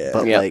 Yeah.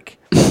 But Yep. like,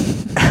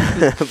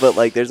 but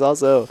like, there's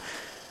also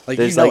like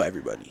there's you know like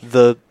everybody.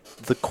 the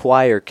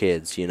choir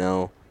kids, you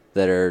know,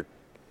 that are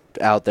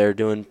out there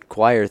doing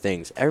choir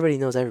things. Everybody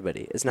knows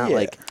everybody. It's not Yeah.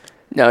 like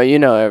No, you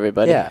know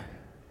everybody. yeah,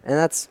 and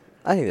I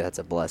think that's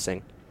a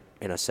blessing,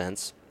 in a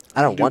sense.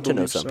 I don't do want to know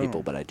believe some so.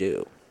 people, but I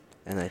do,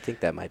 and I think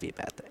that might be a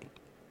bad thing.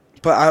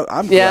 But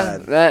I'm Yeah.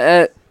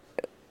 glad.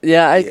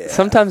 Yeah.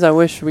 Sometimes I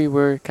wish we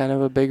were kind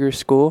of a bigger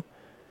school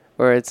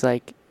where it's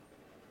like,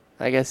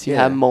 I guess you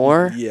Yeah. have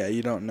more. Yeah,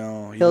 you don't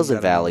know. You Hills don't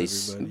and gotta know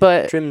valleys. everybody.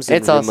 But Trims and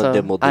it's also, I think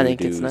it's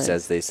rimmel-dimble-doo-doos, nice.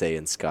 as they say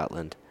in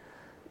Scotland.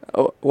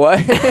 Oh, what?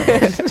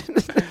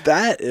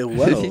 that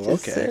What did you whoa,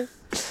 just okay.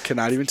 say?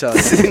 Cannot even tell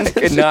you.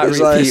 Could not It was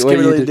like repeat what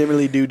you did.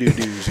 skibbity dibbly doo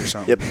doos or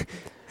something. Yep.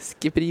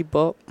 Skippity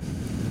bop.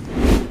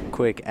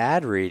 Quick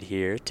ad read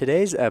here.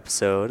 Today's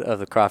episode of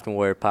the Crofton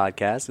Warrior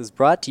Podcast is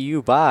brought to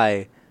you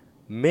by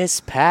Miss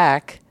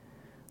Pack.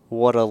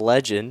 What a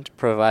legend,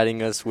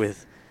 providing us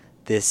with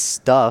this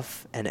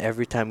stuff. And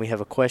every time we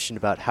have a question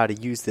about how to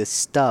use this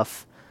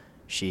stuff,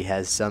 she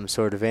has some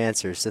sort of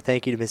answer. So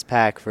thank you to Miss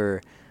Pack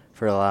for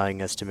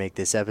allowing us to make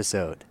this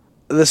episode.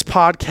 This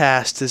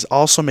podcast is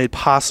also made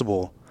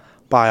possible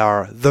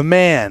by the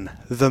man,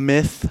 the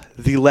myth,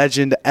 the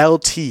legend,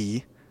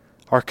 LT,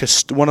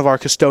 one of our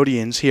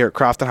custodians here at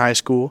Crofton High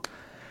School.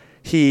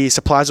 He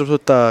supplies us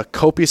with a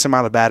copious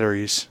amount of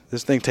batteries.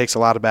 This thing takes a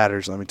lot of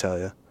batteries, let me tell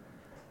you.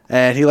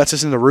 And he lets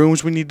us in the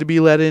rooms we need to be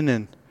let in,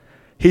 and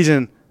he's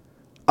an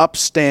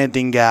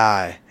upstanding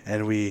guy,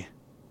 and we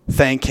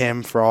thank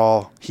him for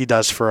all he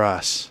does for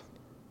us.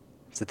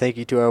 So thank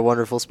you to our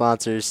wonderful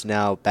sponsors.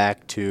 Now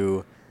back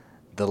to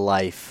the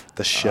life.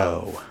 The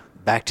show.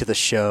 Back to the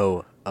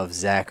show of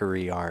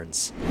Zachary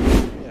Arns.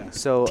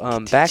 So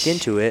back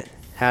into it.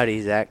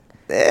 Howdy, Zach.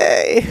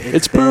 Hey,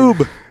 it's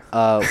boob.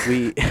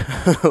 We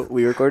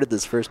we recorded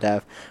this first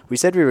half. We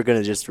said we were going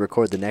to just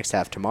record the next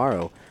half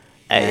tomorrow.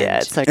 Yeah,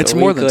 and it's like It's a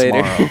more week than later.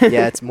 tomorrow.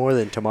 yeah, it's more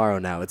than tomorrow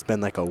now. It's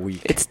been like a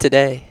week. It's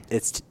today,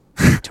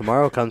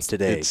 Tomorrow comes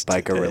today It's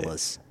by today.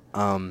 Gorillaz.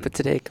 but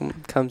today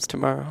comes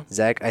tomorrow.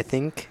 Zach, I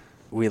think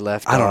we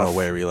left I don't off- know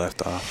where we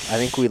left off. I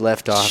think we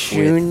left off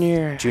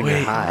Junior. with junior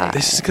Wait, high.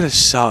 this is gonna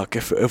suck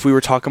if we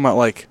were talking about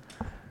like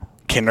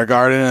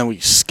kindergarten and we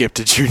skipped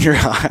to junior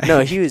high.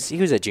 No, he was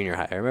at junior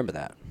high. I remember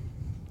that.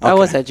 I Okay.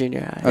 was at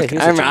junior high. Okay.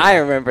 I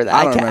remember that.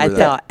 I don't I remember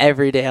thought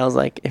every day I was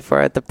like, if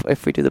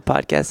we do the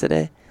podcast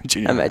today,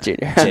 junior I'm high. at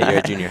junior high. Yeah, you're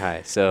at junior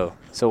high. So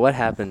what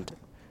happened?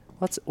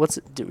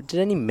 Did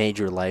any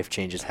major life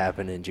changes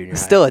happen in junior high?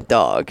 Still a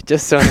dog.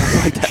 Just so I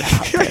want that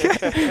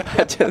out there.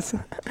 I just I'm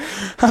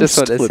want to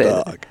still a say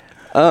dog.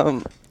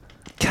 that.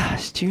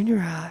 Gosh, junior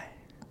high.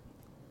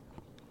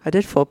 I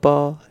did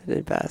football. I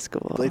did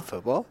basketball. played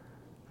football.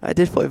 I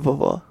did play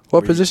football.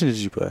 What Were you- position did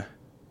you play?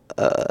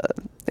 I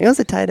think I was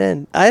a tight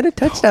end. I had a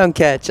touchdown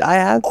catch.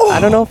 I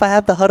don't know if I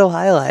have the huddle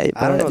highlight.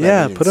 I don't know but what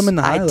that Yeah, put him in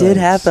the I highlights. did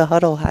have the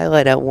huddle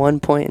highlight at one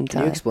point in Can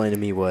you time. explain to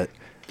me what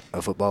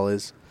a football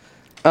is?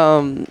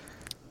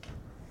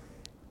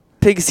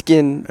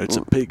 Pigskin. It's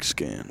a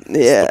pigskin.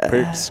 Yeah,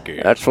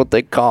 pigskin. that's what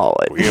they call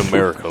it. We in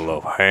America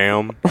love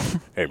ham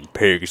and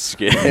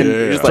pigskin. And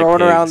Yeah. just Like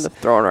throwing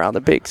around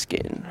the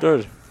pigskin.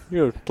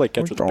 You play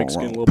catch with the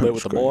pigskin a little bit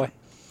with the boy.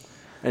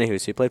 Anywho,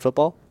 so you played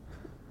football?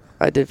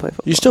 I did play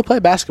football. You still play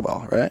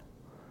basketball, right?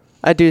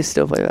 I do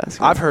still play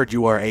basketball. I've heard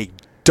you are a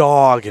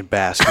dog in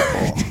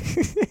basketball.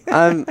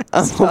 I'm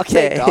not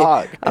okay. a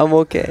dog. I'm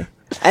okay.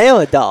 I am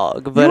a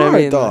dog, but you I are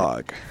mean, a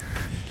dog.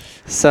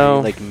 So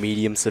Like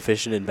medium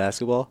sufficient in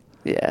basketball?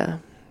 yeah,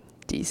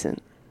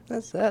 decent.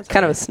 That's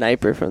Kind of a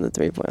sniper from the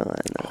 3-point line.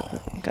 Though.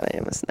 Kind of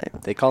am a sniper.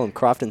 They call him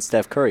Crofton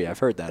Steph Curry. I've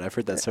heard that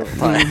several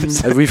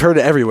times. We've heard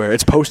it everywhere.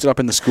 It's posted up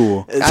in the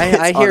school. It's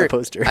I on hear the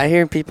poster. I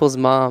hear people's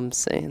moms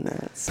saying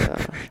that. So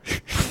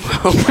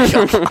Oh my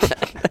god.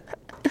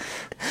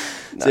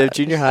 So you have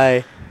junior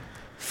high,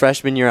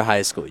 freshman year of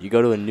high school. You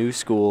go to a new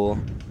school,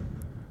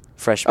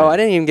 freshman. oh, I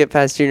didn't even get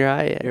past junior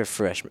high yet. You're a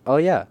freshman. Oh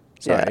yeah.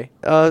 Sorry.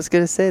 Yeah. Oh, I was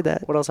gonna say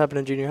that. What else happened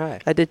in junior high?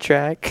 I did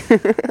track.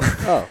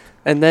 Oh.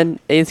 And then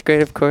 8th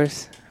grade, of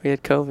course, we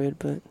had COVID,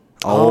 but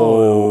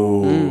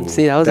Oh.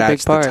 See, that was a big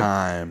that's part. the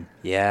time.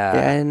 Yeah.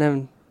 yeah, I didn't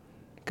have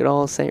good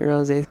old St.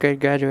 Rose 8th grade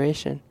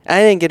graduation.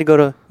 I didn't get to go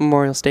to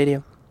Memorial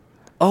Stadium.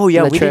 Oh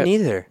yeah, the we trip.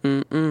 didn't either.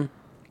 Mm-mm.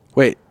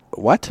 Wait,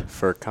 what?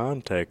 For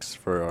context,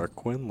 for our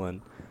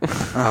Quinnlan.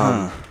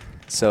 Uh-huh.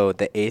 So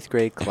the 8th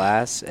grade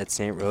class at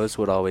St. Rose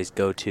would always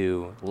go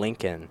to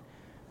Lincoln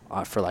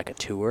for like a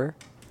tour.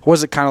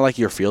 Was it kind of like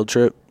your field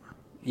trip?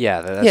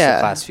 Yeah, that's Yeah, the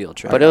class field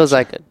trip. But it was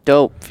like a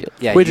dope field.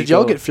 Yeah. Wait, you did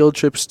y'all go- get field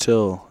trips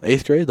till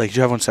 8th grade? Like, did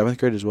you have one 7th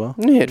grade as well?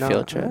 We had No,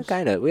 field trips.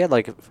 Kind of. We had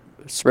like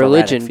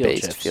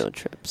Religion-based trips. field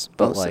trips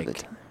But, most of the like,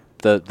 time.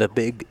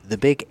 The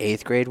big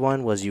 8th grade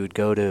one was you would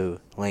go to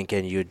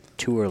Lincoln, you'd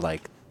tour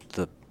like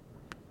the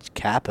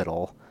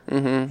Capitol.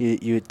 Mm-hmm.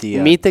 You'd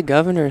Meet the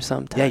governor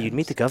sometimes. Yeah, you'd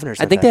meet the governor.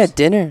 I think they had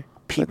sometimes. dinner.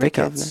 Pete with the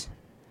governor. Ricketts.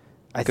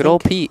 Good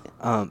old Pete.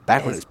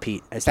 Back when it was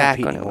Pete. It's Back not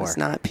Pete when anymore. it was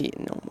not Pete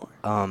no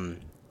more.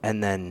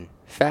 And then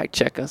Fact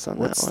check us on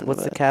what's that one.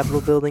 what's the but,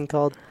 Capitol building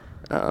called?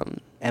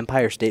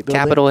 Empire State Building.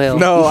 Capitol Hill.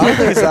 No, I don't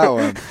think it's that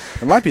one.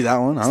 It might be that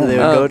one. I So don't they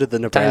know. would Oh, go to the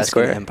Nebraska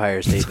Square.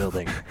 Empire State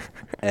Building,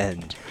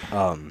 and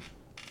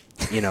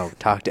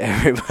talk to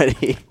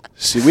everybody.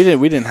 See, we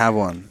didn't have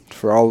one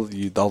for all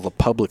the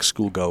public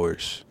school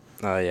goers.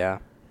 Oh yeah.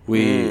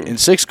 We in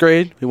 6th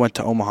grade we went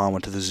to Omaha,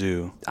 went to the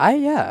zoo. I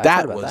That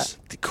thought about was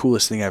that. the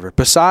coolest thing ever.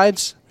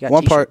 Besides You got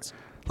one part, t-shirts.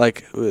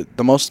 like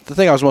the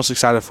thing I was most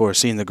excited for is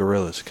seeing the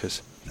gorillas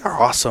because they're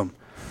awesome.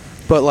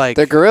 But like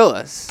The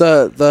gorillas.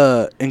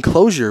 the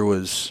enclosure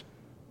was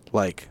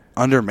like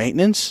under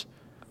maintenance.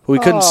 We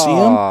couldn't see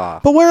them. Aw.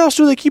 But where else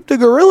do they keep the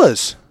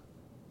gorillas?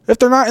 If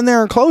they're not in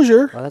their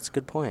enclosure, Well, that's a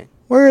good point.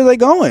 where are they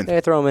going? They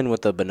throw them in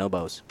with the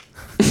bonobos.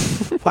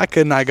 Why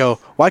couldn't I go?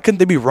 Why couldn't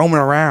they be roaming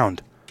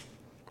around?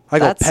 I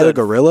go That's pet a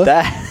gorilla.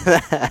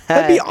 That'd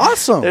That'd be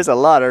awesome. There's a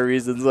lot of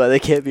reasons why they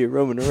can't be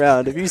roaming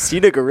around. Have you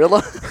seen a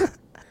gorilla?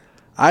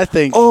 I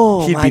think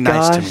Oh, he'd my be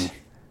nice to gosh. me.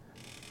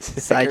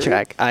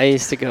 Sidetrack. I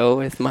used to go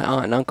with my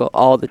aunt and uncle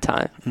all the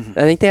time. Mm-hmm.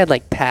 I think they had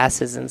like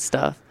passes and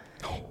stuff.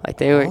 Like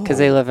they were, because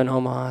they Oh. live in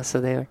Omaha,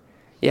 so they were,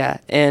 yeah.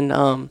 And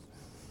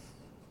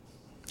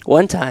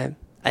one time,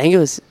 I think it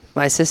was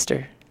my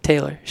sister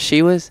Taylor.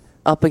 She was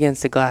up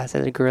against the glass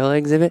at a gorilla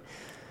exhibit.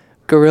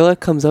 Gorilla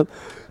comes up,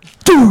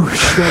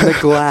 doosh, on the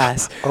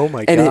glass. Oh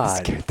my and God.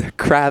 it scared the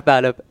crap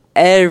out of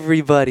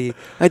everybody.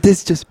 Like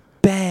this just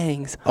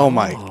bangs. Oh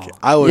my!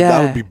 I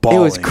would be balling.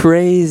 It was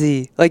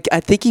crazy. Like I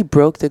think he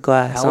broke the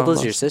glass. How old was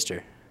almost. your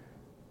sister?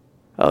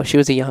 Oh, she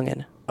was a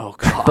youngin, Oh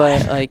God.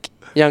 but like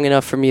young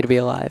enough for me to be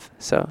alive.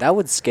 So that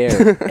would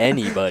scare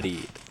anybody,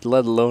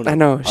 let alone. I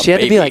know a she had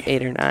to be baby. like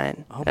 8 or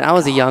 9, Oh and my I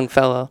was a God. young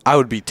fellow. I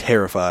would be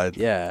terrified.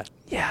 Yeah.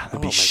 Yeah, I'd be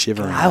Oh my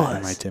shivering God.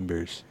 in my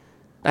timbers.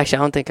 actually,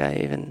 I don't think I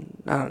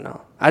don't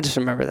know. I just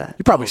remember that.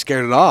 You probably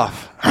scared it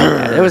off.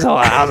 Yeah, it was a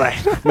lot. I was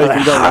like, Make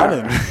me go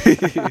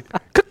running.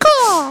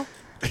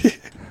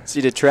 So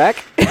you did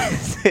track?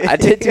 I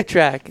did do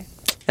track,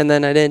 and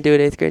then I didn't do it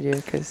 8th grade year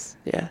because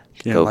You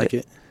didn't like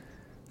it?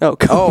 No,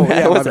 Oh yeah,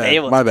 I my wasn't bad.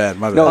 able. My bad.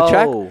 My bad. No, Oh.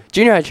 track.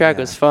 Junior high track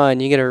Yeah. was fun.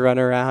 You get to run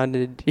around,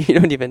 and you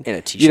don't even. In a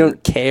You t-shirt.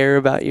 don't care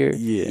about your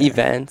Yeah.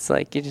 events.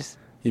 Like you just.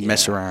 You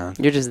mess around.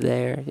 You're just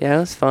there. Yeah, it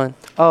was fun.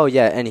 Oh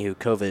yeah. Anywho,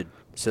 COVID.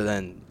 So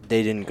then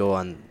they didn't go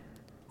on.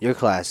 Your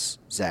class,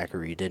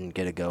 Zachary, didn't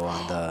get to go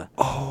on the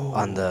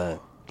on the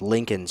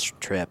Lincoln's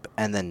trip,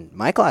 and then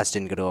my class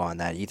didn't get to go on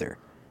that either,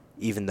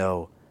 even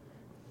though.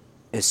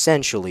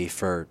 Essentially,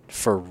 for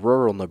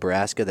rural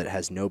Nebraska that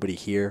has nobody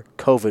here,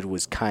 COVID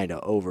was kind of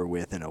over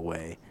with in a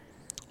way,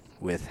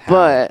 with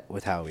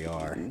how we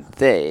are.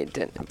 They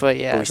didn't. But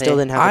yeah, But we still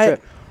didn't have a I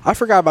trip. I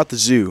forgot about the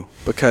zoo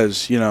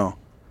because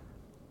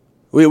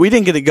we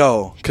didn't get to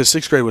go because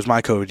 6th grade was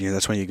my COVID year.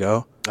 That's when you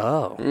go.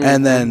 Oh,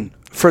 And then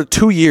for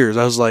 2 years,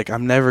 I was like,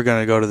 I'm never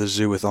gonna go to the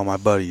zoo with all my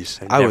buddies.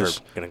 I'm I never was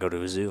gonna go to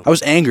a zoo. I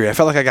was angry. I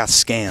felt like I got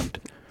scammed.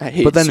 I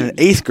hate But then in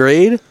zoos. 8th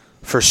grade,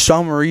 for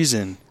some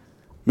reason,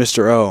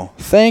 Mr. O,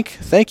 thank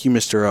you,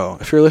 Mr. O.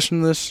 If you're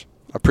listening to this,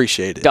 I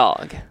appreciate it.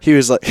 Dog. He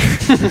was like,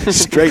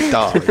 straight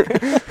dog.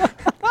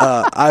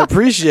 I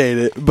appreciate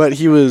it, but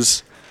he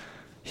was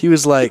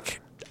like,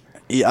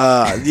 the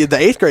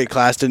 8th grade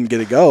class didn't get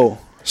to go,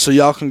 so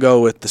y'all can go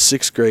with the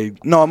 6th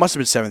grade. No, it must have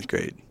been 7th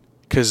grade,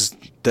 because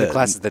the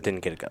classes that didn't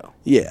get to go.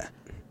 Yeah,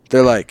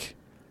 they're like,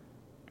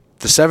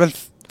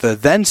 the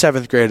then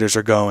 7th graders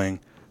are going,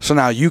 so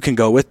now you can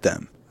go with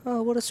them,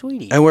 Oh, what a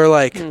sweetie! and we're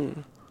like,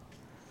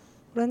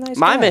 What a nice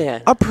My guy.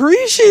 man.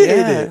 appreciate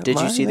Yeah. it. Did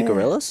you My see the man.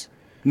 gorillas?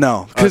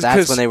 No, Oh,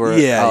 that's when they were-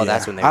 Yeah, oh,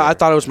 that's when they I were-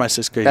 thought it was my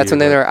 6th grade. That's when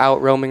year, they but- were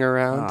out roaming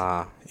around.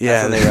 Ah, Yeah,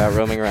 that's when they were out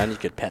roaming around. You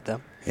could pet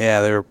them. Yeah,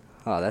 they were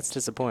Oh, that's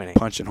disappointing.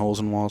 punching holes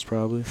in walls,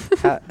 probably.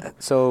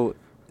 So,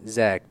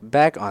 Zach,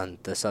 back on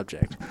the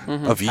subject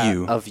Of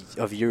you. of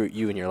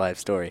you and your life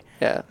story.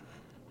 Yeah.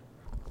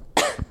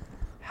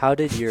 How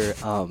did your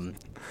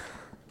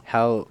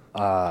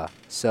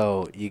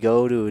so you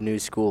go to a new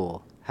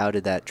school? How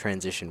did that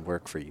transition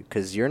work for you?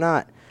 Because you're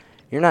not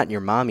in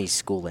your mommy's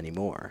school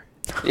anymore.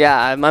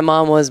 Yeah, my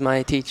mom was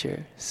my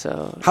teacher,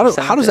 so. How does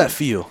something. that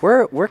feel?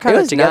 We're It kind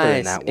of was together nice.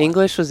 in that one.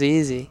 English was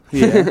easy.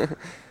 Yeah.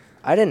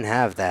 I didn't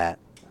have that.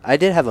 I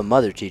did have a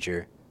mother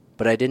teacher,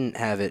 but I didn't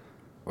have it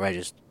where I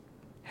just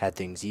had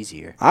things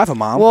easier. I have a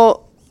mom.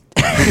 Well,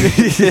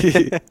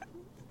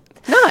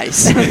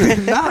 nice.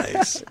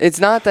 nice. It's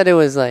not that it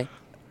was like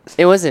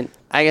It wasn't.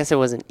 I guess it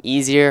wasn't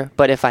easier,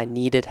 but if I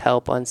needed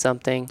help on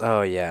something,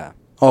 Oh yeah.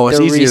 Oh, it's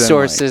the easier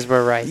resources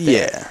were right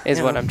there. Yeah.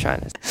 Is what I'm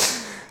trying to.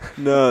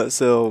 No,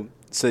 so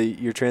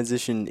your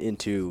transition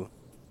into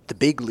the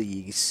big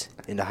leagues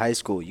into high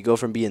school. You go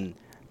from being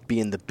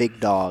the big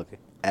dog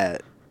in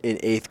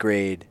 8th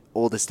grade,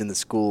 oldest in the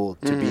school,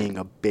 to being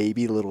a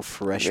baby little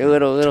freshman.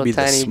 Little be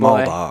the tiny small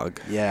boy. dog.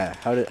 Yeah.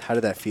 How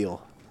did that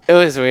feel? It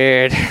was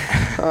weird.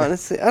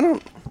 Honestly, I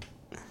don't know.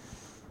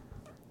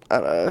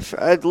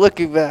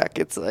 Looking back,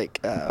 it's like,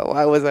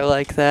 why was I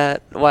like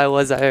that? Why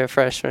was I a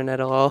freshman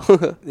at all?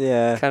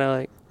 Yeah. Kind of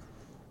like,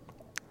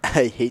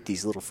 I hate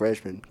these little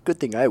freshmen. Good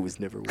thing I was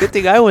never one. good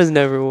thing I was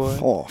never one.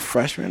 Oh,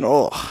 freshman.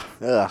 Oh,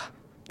 Ugh.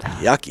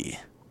 yucky.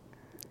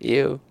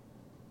 You.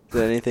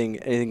 Did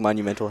anything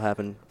monumental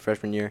happen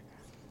freshman year?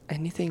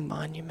 Anything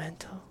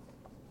monumental?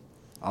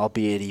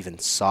 Albeit even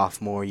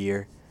sophomore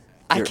year.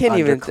 I Your can't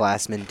even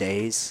underclassmen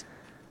days.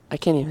 I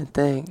can't even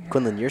think.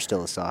 Quinnlan, you're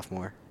still a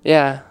sophomore.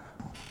 Yeah.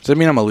 Does that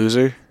mean I'm a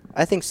loser?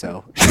 I think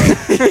so.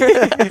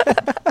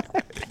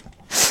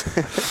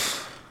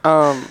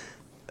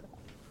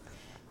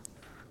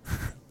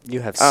 You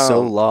have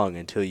so long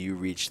until you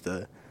reach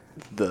the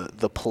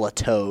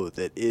plateau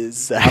that is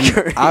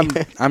Zachary.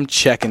 I'm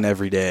checking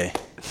every day.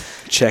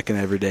 Checking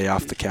every day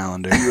off the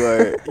calendar.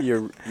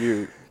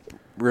 You're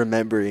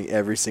remembering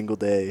every single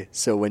day.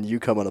 So when you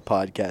come on a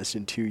podcast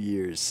in 2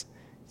 years,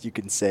 you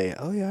can say,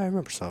 "Oh yeah, I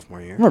remember sophomore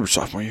year." I remember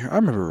sophomore year. I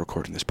remember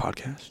recording this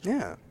podcast.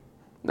 Yeah.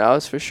 No, I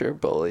was for sure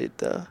bullied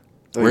though.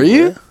 Oh, Were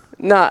you?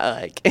 Not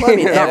like Well, I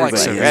mean, not everybody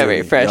like is.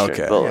 every freshman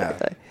Okay. bullied. Yeah.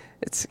 Like,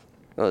 it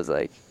was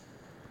like,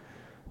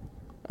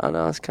 I don't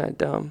know, it's kind of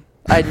dumb.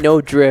 I had no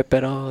drip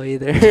at all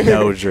either.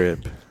 No drip.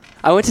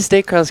 I went to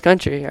state cross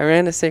country. I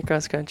ran to state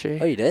cross country.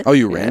 Oh, you did? Oh,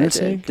 you Yeah, ran I a did.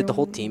 state? Did the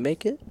whole team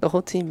make it? The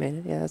whole team made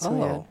it. Yeah, that's what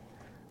we had. Oh.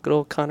 Good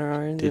old Connor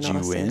Orange. Did and you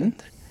Austin.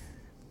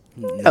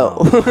 win? No.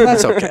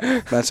 That's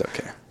okay. That's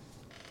okay.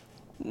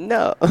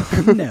 No.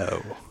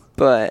 No.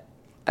 But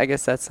I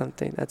guess that's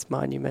something that's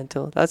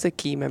monumental. That's a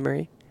key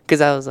memory. Because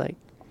I was like,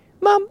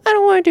 Mom, I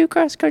don't want to do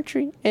cross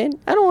country. And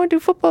I don't want to do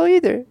football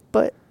either.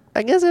 But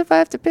I guess if I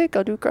have to pick,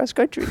 I'll do cross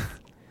country.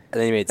 And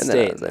then you made And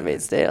state. then I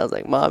made state. I was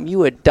like, Mom,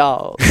 you a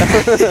dog. Dog.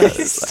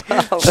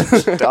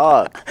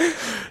 I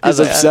was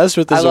He's obsessed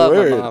with this I love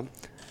word. my mom.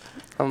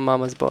 I'm a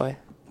mama's boy.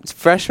 It's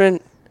freshman.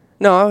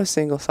 No, I was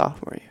single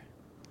sophomore year.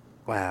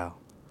 Wow.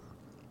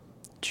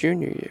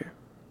 Junior year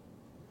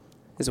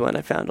is when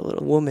I found a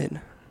little woman,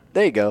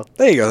 There you go.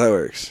 There you go. That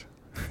works.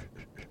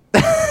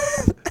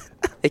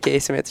 aka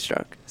Samantha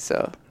Strunk.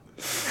 So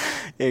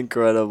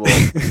Incredible.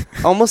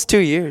 almost 2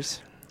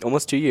 years.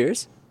 Almost 2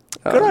 years?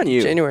 Good on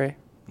you. January.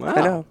 Wow.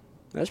 I know.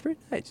 That's pretty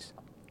nice.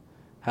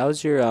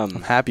 How's your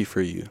I'm happy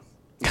for you.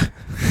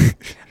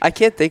 I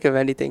can't think of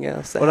anything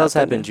else. what else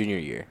happened junior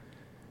year?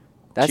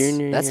 That's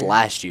Junior year.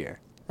 last year.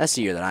 That's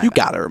the year that I You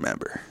gotta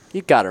remember.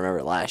 You gotta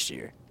remember last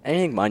year.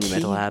 Anything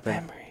monumental Key happened?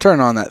 memory. Turn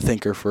on that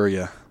thinker for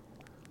you.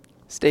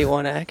 State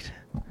one act.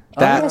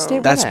 That yeah, State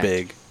One that's Act.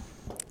 big.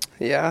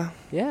 Yeah.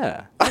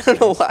 Yeah. I don't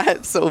know why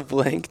I'm so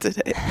blank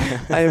today.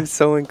 I am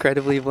so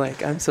incredibly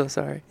blank. I'm so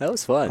sorry. That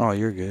was fun. Oh,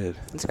 you're good.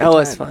 It's a That good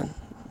was time. fun.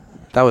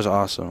 That was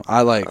awesome.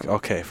 I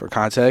okay, for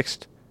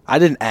context, I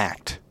didn't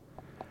act,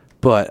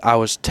 but I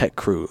was tech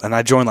crew, and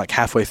I joined like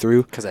halfway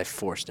through. Because I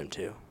forced him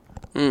to.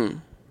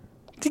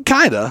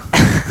 Kinda.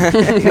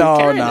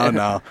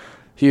 No.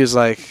 He was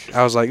like,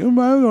 I was like, I'm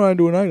going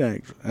to do a night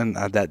act. And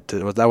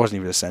that wasn't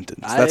even a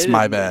sentence. That's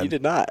my bad. You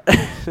did not.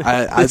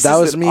 That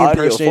was me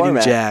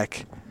impersonating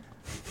Jack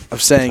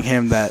of saying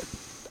him that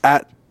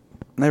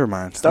never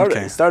mind. Start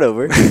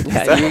over.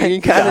 Yeah, you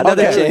got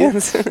another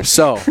chance.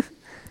 So,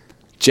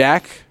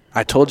 Jack,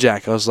 I told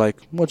Jack, I was like,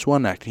 what's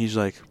one act? And he's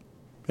like,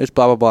 it's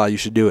blah, blah, blah. You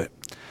should do it.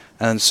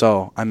 And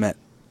so I met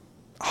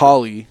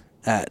Holly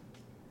at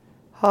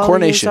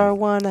Coronation. Our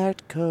one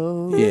act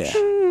coach. Yeah.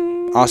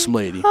 Awesome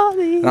lady.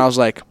 Holly. And I was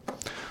like,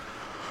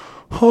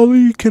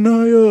 Holly, can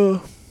I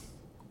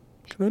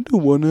do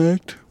one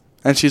act?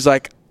 And she's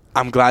like,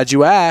 I'm glad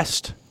you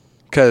asked.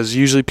 Because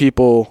usually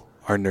people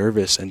are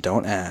nervous and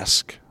don't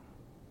ask.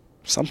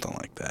 Something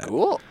like that.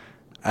 Cool.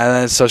 And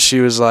then so she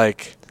was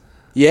like,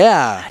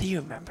 yeah. How do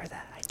you remember that?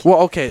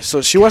 Well, okay,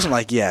 so she wasn't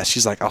like, yeah.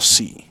 She's like, I'll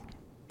see.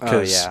 Oh,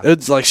 yeah.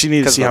 It's like she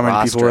needed to see how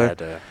many people were. Had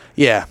to,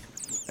 Yeah.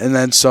 And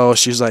then so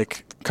she's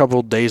like, a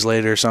couple days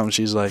later or something,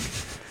 she's like,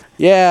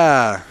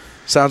 yeah,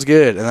 sounds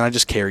good. And then I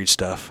just carried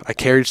stuff. I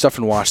carried stuff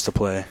and watched the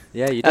play.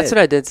 yeah, you did. That's what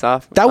I did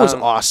sophomore. That was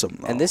awesome.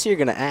 Though. And this year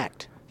you're going to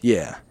act.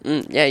 Yeah.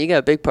 Yeah, you got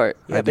a big part.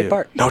 You got a big do.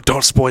 part. No,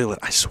 don't spoil it.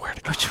 I swear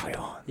to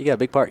God. You got a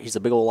big part. He's a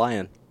big old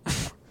lion.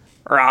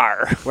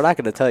 Rawr. We're not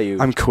going to tell you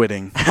I'm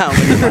quitting. how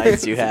many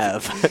lines you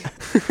have.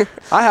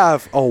 I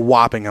have a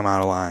whopping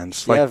amount of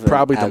lines. You Like, have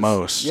probably the as-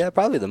 most. Yeah,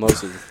 probably the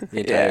most of the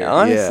entire. Yeah,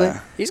 honestly.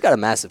 Yeah. He's got a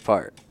massive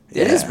part.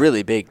 It is Yeah.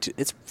 really big.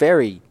 It's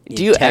very.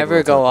 Do you integral ever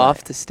to go the play.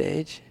 off the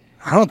stage?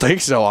 I don't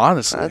think so,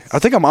 honestly. That's- I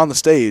think I'm on the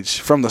stage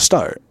from the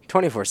start.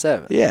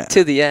 24/7? Yeah.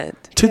 To the end.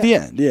 To the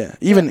end, yeah.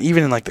 Even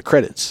in like the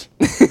credits.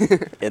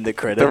 In the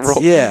credits.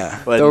 roll- Yeah.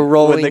 When, The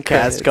rolling when the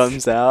cast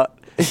credits. comes out,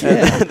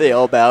 and they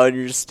all bow and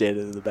you're just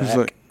standing in the back. It's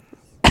like,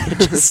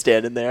 Just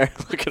standing there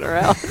looking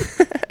around.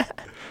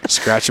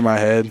 Scratching my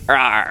head.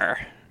 Rawr.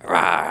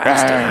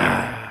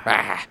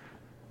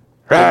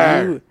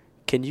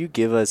 Can you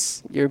give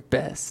us Your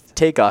best.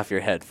 take off your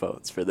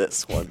headphones for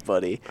this one,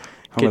 buddy?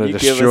 I'm Can gonna you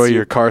give destroy us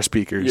your car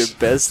speakers. your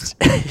best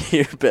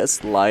your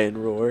best lion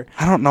roar?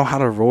 I don't know how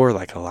to roar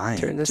like a lion.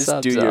 Turn the Just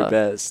subs do your up.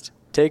 best.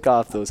 Take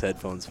off those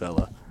headphones,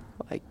 fella.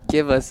 Like,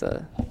 give us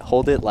a.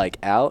 Hold it like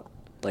out.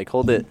 Like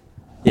hold it.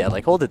 Yeah,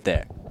 like hold it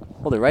there.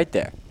 Hold it right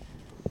there.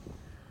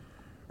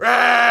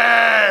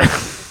 That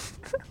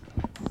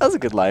was a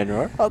good lion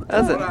roar. That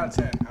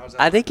was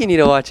I think you need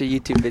to watch a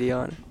YouTube video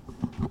on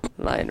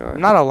lion roar.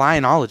 I'm not a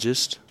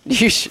lionologist.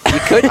 You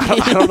could.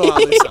 I don't know how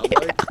they sound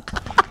like.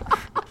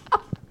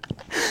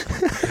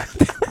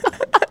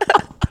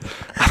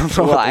 I don't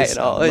know what they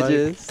sound like.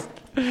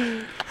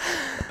 Lionologist.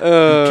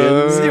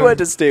 So you went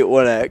to State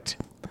 1 Act.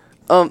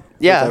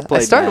 Yeah, With our I play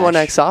started MASH.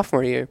 1X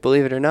sophomore year,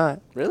 believe it or not.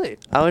 Really?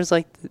 I was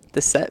like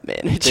the set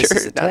manager. This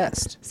is a Not-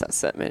 test. It's not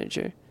set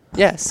manager.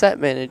 Yeah, set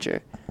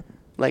manager.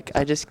 Like,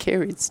 I just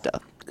carried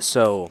stuff.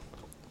 So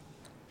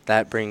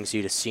that brings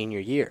you to senior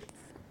year.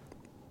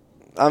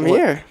 I'm What-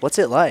 here. What's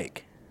it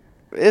like?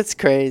 It's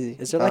crazy.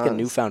 Is there like a honest.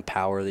 newfound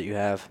power that you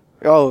have?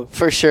 Oh,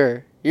 for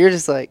sure. You're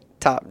just like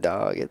top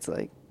dog. It's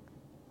like,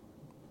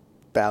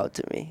 bow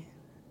to me.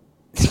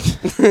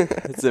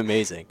 It's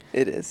amazing.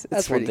 It is. It's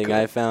That's one pretty thing cool.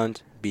 I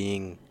found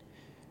being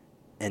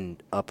an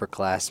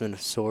upperclassman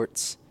of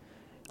sorts.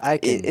 I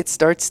can. It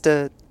starts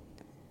to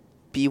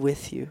be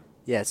with you.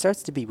 Yeah, it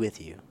starts to be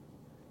with you.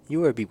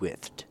 You are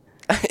bewithed.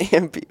 I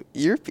am.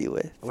 You're be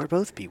with. We're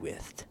both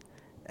bewithed,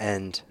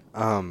 and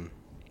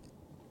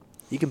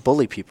you can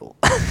bully people.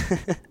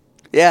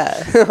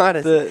 Yeah,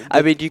 honestly.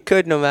 I mean, you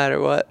could no matter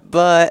what,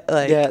 but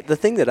like, Yeah, the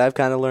thing that I've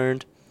kind of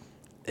learned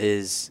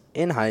is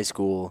in high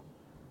school,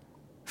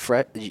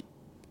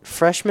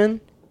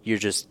 freshmen,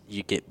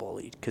 you get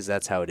bullied because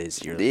that's how it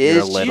is. You're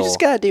a little. you just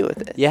gotta deal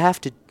with it. You have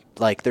to,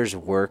 like, there's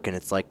work and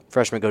it's like,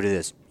 freshmen go do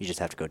this. You just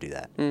have to go do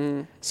that.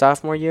 Mm.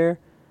 Sophomore year,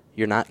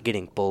 you're not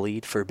getting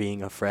bullied for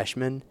being a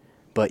freshman,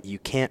 but you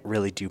can't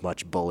really do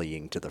much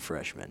bullying to the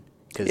freshmen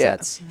because Yeah.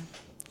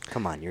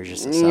 come on, you're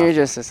just a sophomore. You're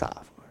just a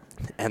sophomore.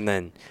 And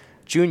then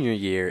junior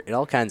year, it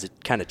all kind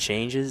of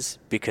changes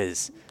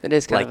because It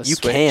is kind like of a you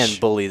switch. can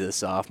bully the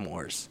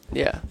sophomores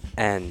Yeah.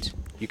 and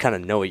you kind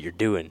of know what you're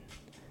doing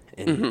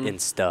in Mhm. in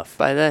stuff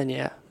By then,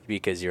 yeah.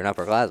 because you're an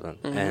upperclassman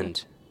Mhm.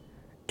 and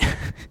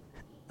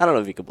I don't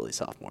know if you can bully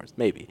sophomores,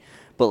 maybe,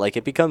 but like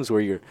it becomes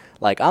where you're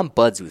like, I'm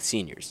buds with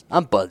seniors,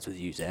 I'm buds with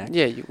you, Zach.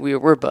 Yeah,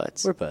 we're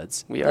buds. We're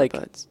buds. We are Like,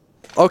 buds.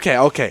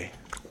 Okay.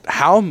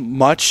 How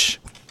much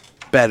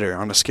better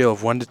on a scale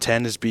of 1 to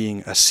 10 is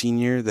being a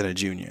senior than a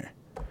junior?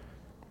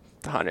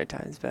 100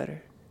 times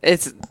better.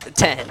 It's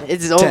 10.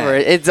 It's over.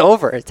 It's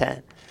over a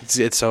 10.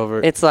 It's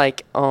over. It's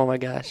like, oh my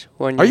gosh.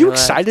 Are you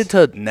excited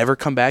to never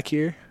come back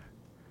here?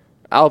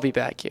 I'll be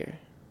back here.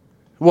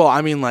 Well,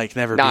 I mean, like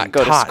never Not being go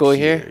to taught school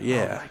here?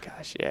 Yeah. Oh my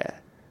gosh, yeah.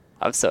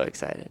 I'm so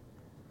excited.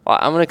 Well,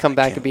 I'm going to come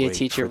back can't and be a wait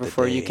teacher for the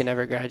before you day. can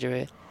ever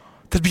graduate.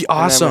 That'd be And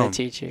I'm awesome. gonna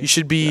teach you. You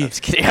should No, be. I'm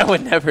just kidding. I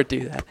would never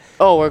do that.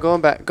 Oh, we're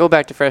going back. Go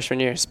back to freshman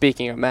year.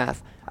 Speaking of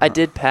math, I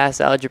did pass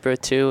algebra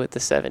 2 with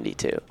the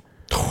 72.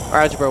 Or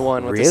algebra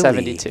 1 with the Really?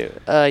 72.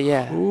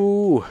 Yeah.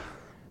 Ooh.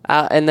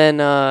 And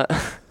then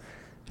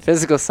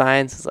physical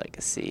science was like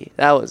a C.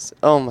 That was,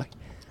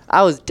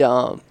 I was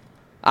dumb.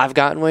 I've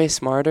gotten way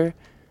smarter,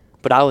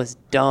 but I was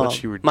dumb.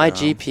 But you were My dumb.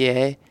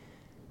 GPA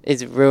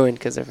is ruined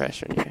because of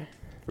freshman year.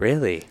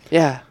 Really?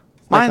 Yeah.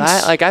 Mine's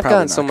I've probably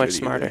gotten so not much good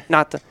smarter. either.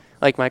 Not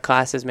like my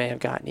classes may have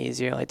gotten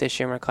easier. Like this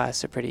year, my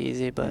classes are pretty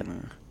easy, but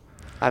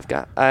I've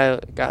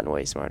gotten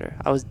way smarter.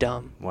 I was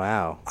dumb.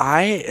 Wow.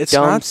 It's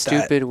Dumb, not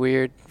stupid,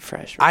 weird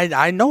freshman.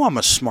 I know I'm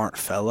a smart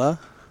fella.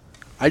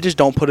 I just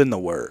don't put in the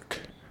work.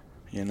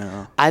 You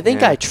know. I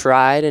think Yeah. I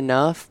tried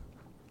enough,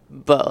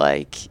 but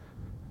like,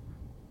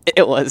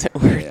 it wasn't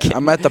working.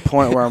 I'm at the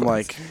point where I'm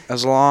like,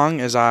 as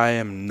long as I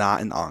am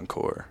not in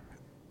encore.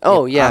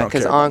 Oh I yeah, don't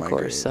because care about my encore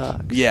grades.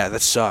 sucks. Yeah,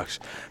 that sucks.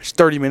 It's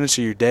 30 minutes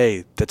of your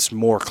day. That's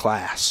more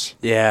class.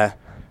 Yeah.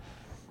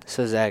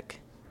 So Zach,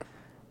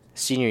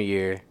 senior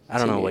year, I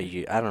don't know Senior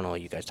what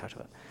year. you guys talked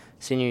about.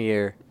 Senior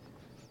year,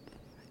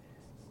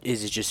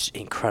 is it just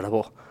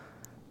incredible?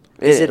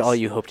 Is it all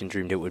you hoped and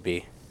dreamed it would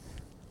be?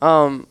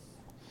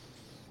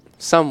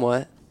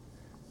 Somewhat.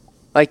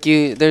 Like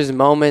there's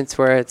moments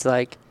where it's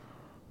like,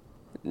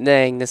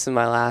 dang, this is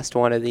my last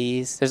one of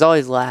these. There's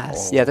always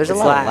last. Yeah, there's a It's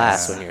lot of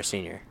laughs when you're a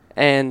senior.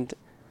 And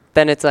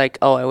then it's like,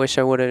 oh, I wish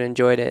I would have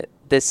enjoyed it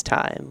this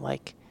time,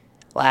 like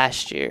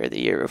last year, the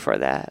year before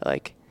that.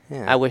 Like,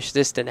 Yeah. I wish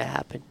this didn't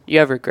happen. You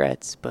have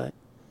regrets, but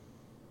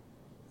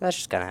That's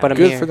just kind of I'm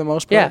Good here. for the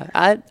most part.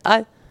 Yeah,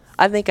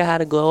 I think I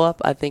had a glow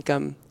up. I think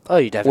I'm Oh,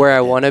 you definitely where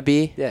I did. want to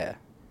be Yeah.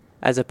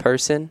 as a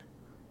person.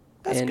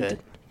 That's and good.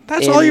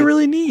 That's all you in-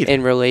 really need.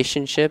 in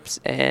relationships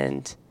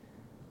and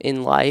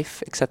in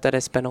life, except that I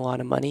spend a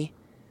lot of money.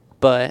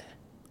 But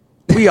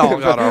We all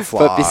got our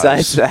flaws. But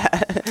besides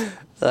that,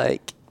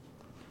 like,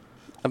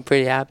 I'm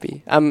pretty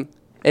happy. I'm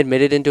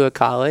admitted into a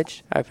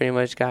college. I pretty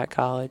much got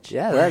college.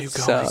 Yeah, Where are you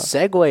that's going?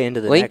 segue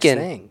into the Lincoln.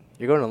 next thing.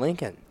 You're going to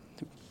Lincoln.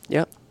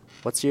 Yep.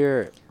 What's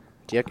your?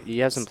 Do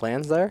you have some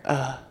plans there?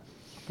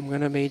 I'm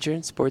gonna major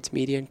in sports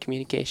media and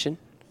communication,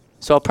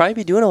 so I'll probably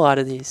be doing a lot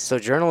of these. So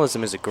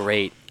journalism is a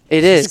great.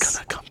 It He's is.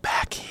 gonna come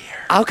back here.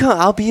 I'll come.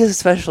 I'll be a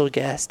special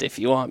guest if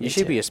you want me. You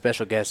should to. be a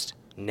special guest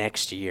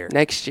next year.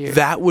 next year.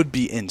 That would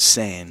be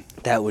insane.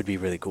 That would be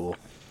really cool.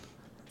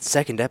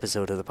 Second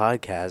episode of the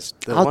podcast.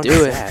 The I'll one do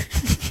with it.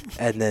 Zach.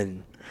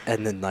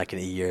 and then like in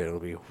a year it'll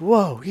be,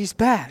 whoa, he's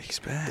back. He's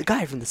back. The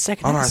guy from the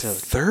second On our episode.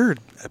 third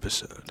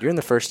episode. You're in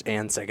the first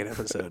and second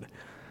episode.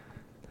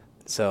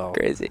 So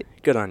Crazy.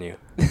 good on you.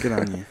 Good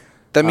on you.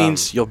 That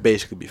means you'll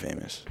basically be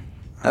famous.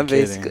 I'm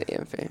kidding.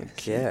 basically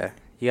famous. Yeah.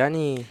 You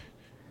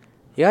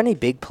got any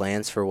big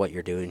plans for what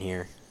you're doing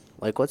here?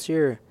 Like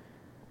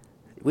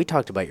we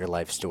talked about your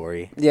life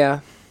story.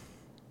 Yeah.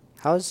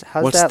 How's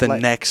What's that the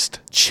like? next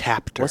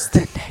chapter? What's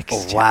the next?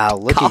 Oh wow,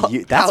 look at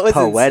you. That's That was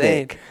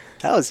poetic. insane.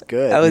 That was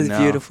good. That was No.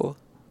 beautiful.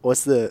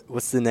 What's the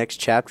next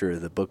chapter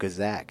of the book of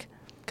Zach?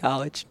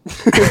 College.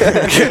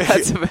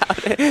 That's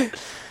about it.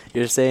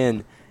 You're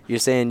saying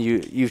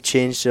you've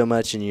changed so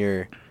much and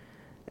you're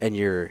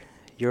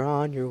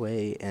on your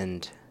way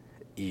and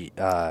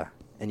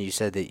you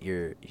said that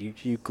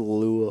you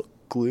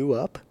glue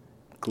up.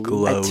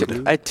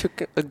 Glowed. I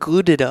took a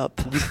glued it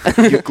up.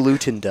 You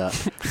glutened up.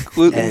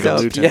 Glutened up.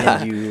 glutened.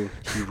 Yeah. And you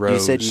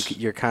rose. said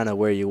you're kind of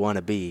where you want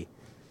to be.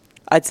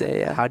 I'd say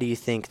yeah. How do you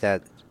think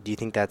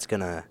that's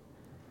gonna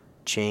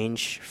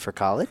change for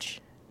college?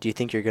 Do you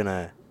think you're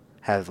gonna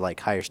have like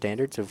higher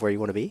standards of where you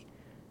want to be,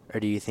 or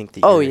do you think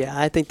that? Oh yeah,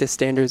 I think the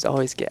standards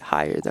always get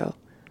higher though,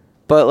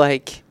 but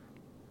like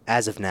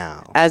as of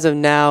now,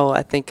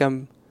 I think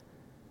I'm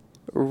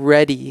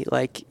ready.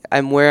 Like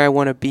I'm where I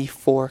want to be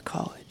for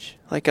college.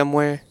 Like I'm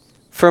where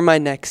for my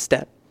next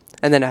step,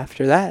 and then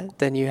after that,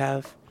 then you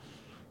have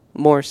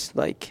more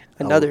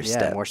another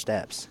step. more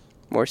steps.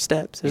 More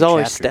steps. There's New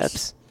always chapters.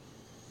 steps.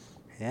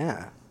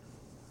 Yeah,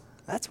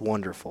 that's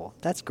wonderful.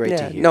 That's great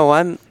to hear. No,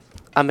 I'm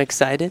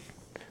excited.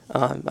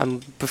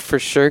 I'm for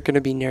sure gonna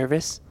be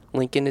nervous.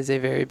 Lincoln is a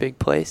very big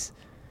place.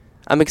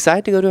 I'm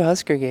excited to go to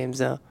Husker games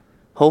though.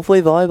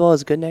 Hopefully volleyball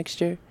is good next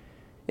year,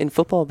 and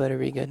football better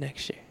be good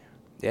next year.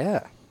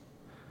 Yeah,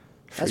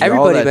 For y'all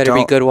Everybody that better be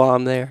don't- good while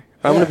I'm there.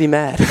 Or I'm gonna be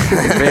mad.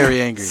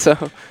 Very angry. So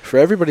For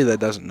everybody that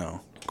doesn't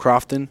know,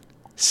 Crofton,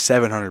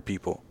 700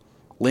 people.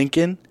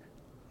 Lincoln,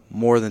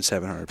 more than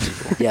 700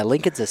 people. yeah.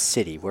 Lincoln's a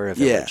city. We're a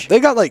Yeah, village. they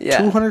got like yeah,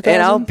 200,000.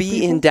 and I'll be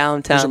people? in Or is it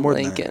downtown more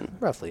than that? Lincoln.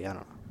 Roughly, I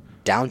don't know.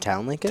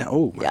 Downtown Lincoln.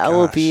 Oh my Yeah, I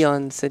will be gosh.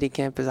 on city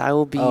campus. I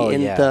will be Oh,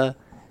 in yeah.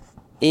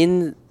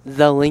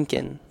 the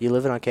Lincoln. You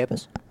living on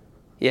campus?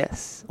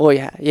 Yes. Well,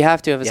 yeah, you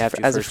have to You have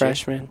to as a first year?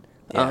 freshman.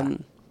 Yeah.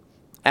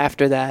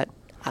 After that,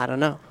 I don't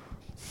know.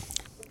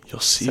 You'll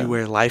see So-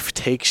 where life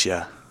takes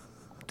you.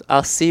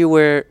 I'll see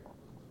where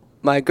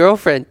my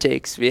girlfriend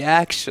takes me.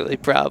 Actually,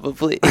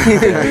 probably.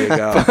 There you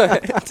go.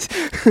 But-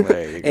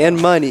 There you go.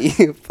 and money.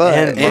 But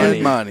And money.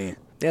 And money.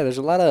 Yeah, there's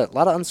a lot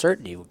of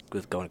uncertainty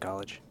with going to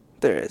college.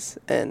 there is,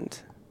 and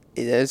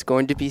there's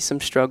going to be some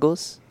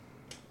struggles,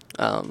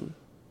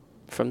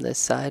 from this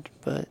side,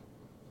 but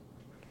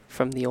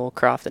from the old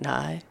Crofton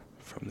High.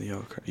 From the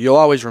Oak. You'll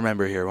always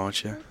remember here,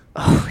 won't you?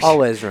 Oh,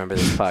 Always remember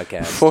this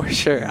podcast. for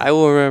sure. I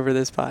will remember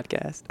this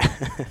podcast.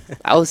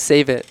 I will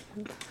save it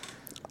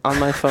on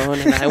my phone,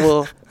 and I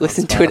will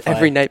listen to it Spotify.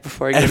 every night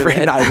before I go to Every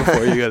bed. night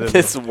before you go to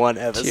this bed. one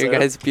To episode. your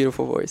guys'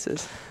 beautiful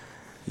voices.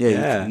 Yeah, you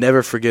Yeah. can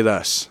never forget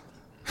us.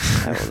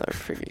 I will never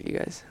forget you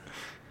guys.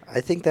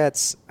 I think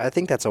that's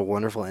a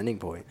wonderful ending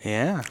point.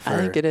 Yeah. I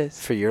think it is.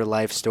 For your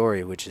life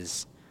story, which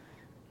is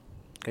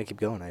gonna keep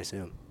going, I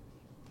assume.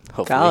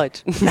 Hopefully.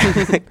 College.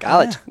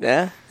 College.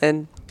 Yeah,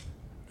 and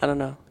I don't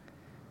know.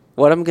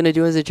 What I'm going to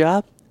do as a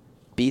job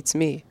beats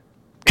me.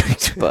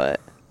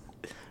 But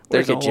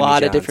there's Work a at Jimmy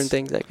lot of John's. different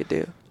things I could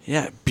do.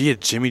 Yeah, be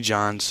at Jimmy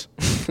John's.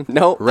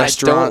 No, I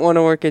Restaurant. don't want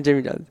to work at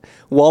Jimmy John's.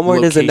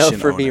 Walmart is enough Location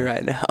for me owner.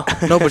 right now.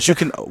 No, but you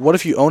can. What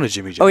if you own a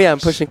Jimmy John's? Oh, yeah, I'm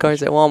pushing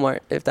cars at Walmart,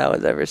 if that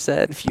was ever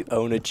said. If you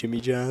own a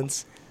Jimmy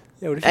John's.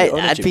 Yeah, what if you own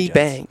a I'd Jimmy be John's?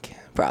 bank,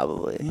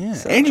 probably. Yeah,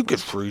 So, and you get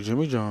free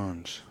Jimmy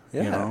John's.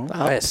 Yeah. You know. I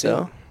hope I so.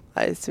 assume.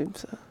 I assume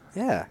so.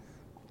 Yeah.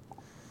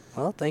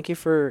 Well, thank you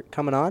for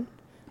coming on.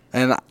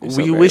 And You're so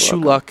we very wish you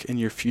welcome. luck in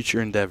your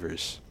future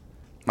endeavors,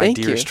 my Thank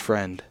you. dearest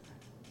friend.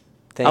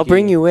 Thank I'll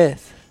bring you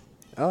with.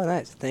 Oh,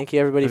 nice. Thank you,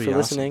 everybody, That'd for be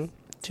awesome. listening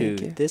to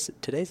Thank you.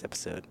 today's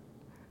episode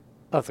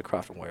of the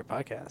Crofton Warrior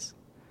podcast.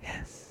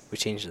 Yes. We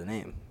changed the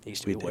name. It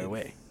used to We be Warrior did.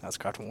 Way. Now it's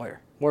Crofton Warrior.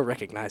 More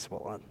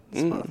recognizable on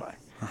Mm.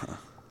 Spotify.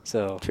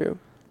 So, True.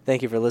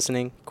 thank you for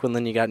listening.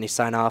 Quinlan, you got any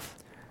sign off?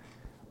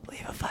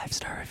 Leave a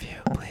 5-star review,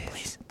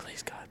 please.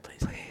 Please, God, please.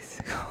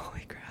 Please.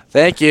 Holy crap.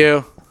 Thank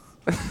you.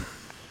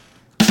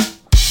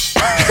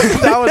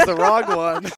 That was the wrong one.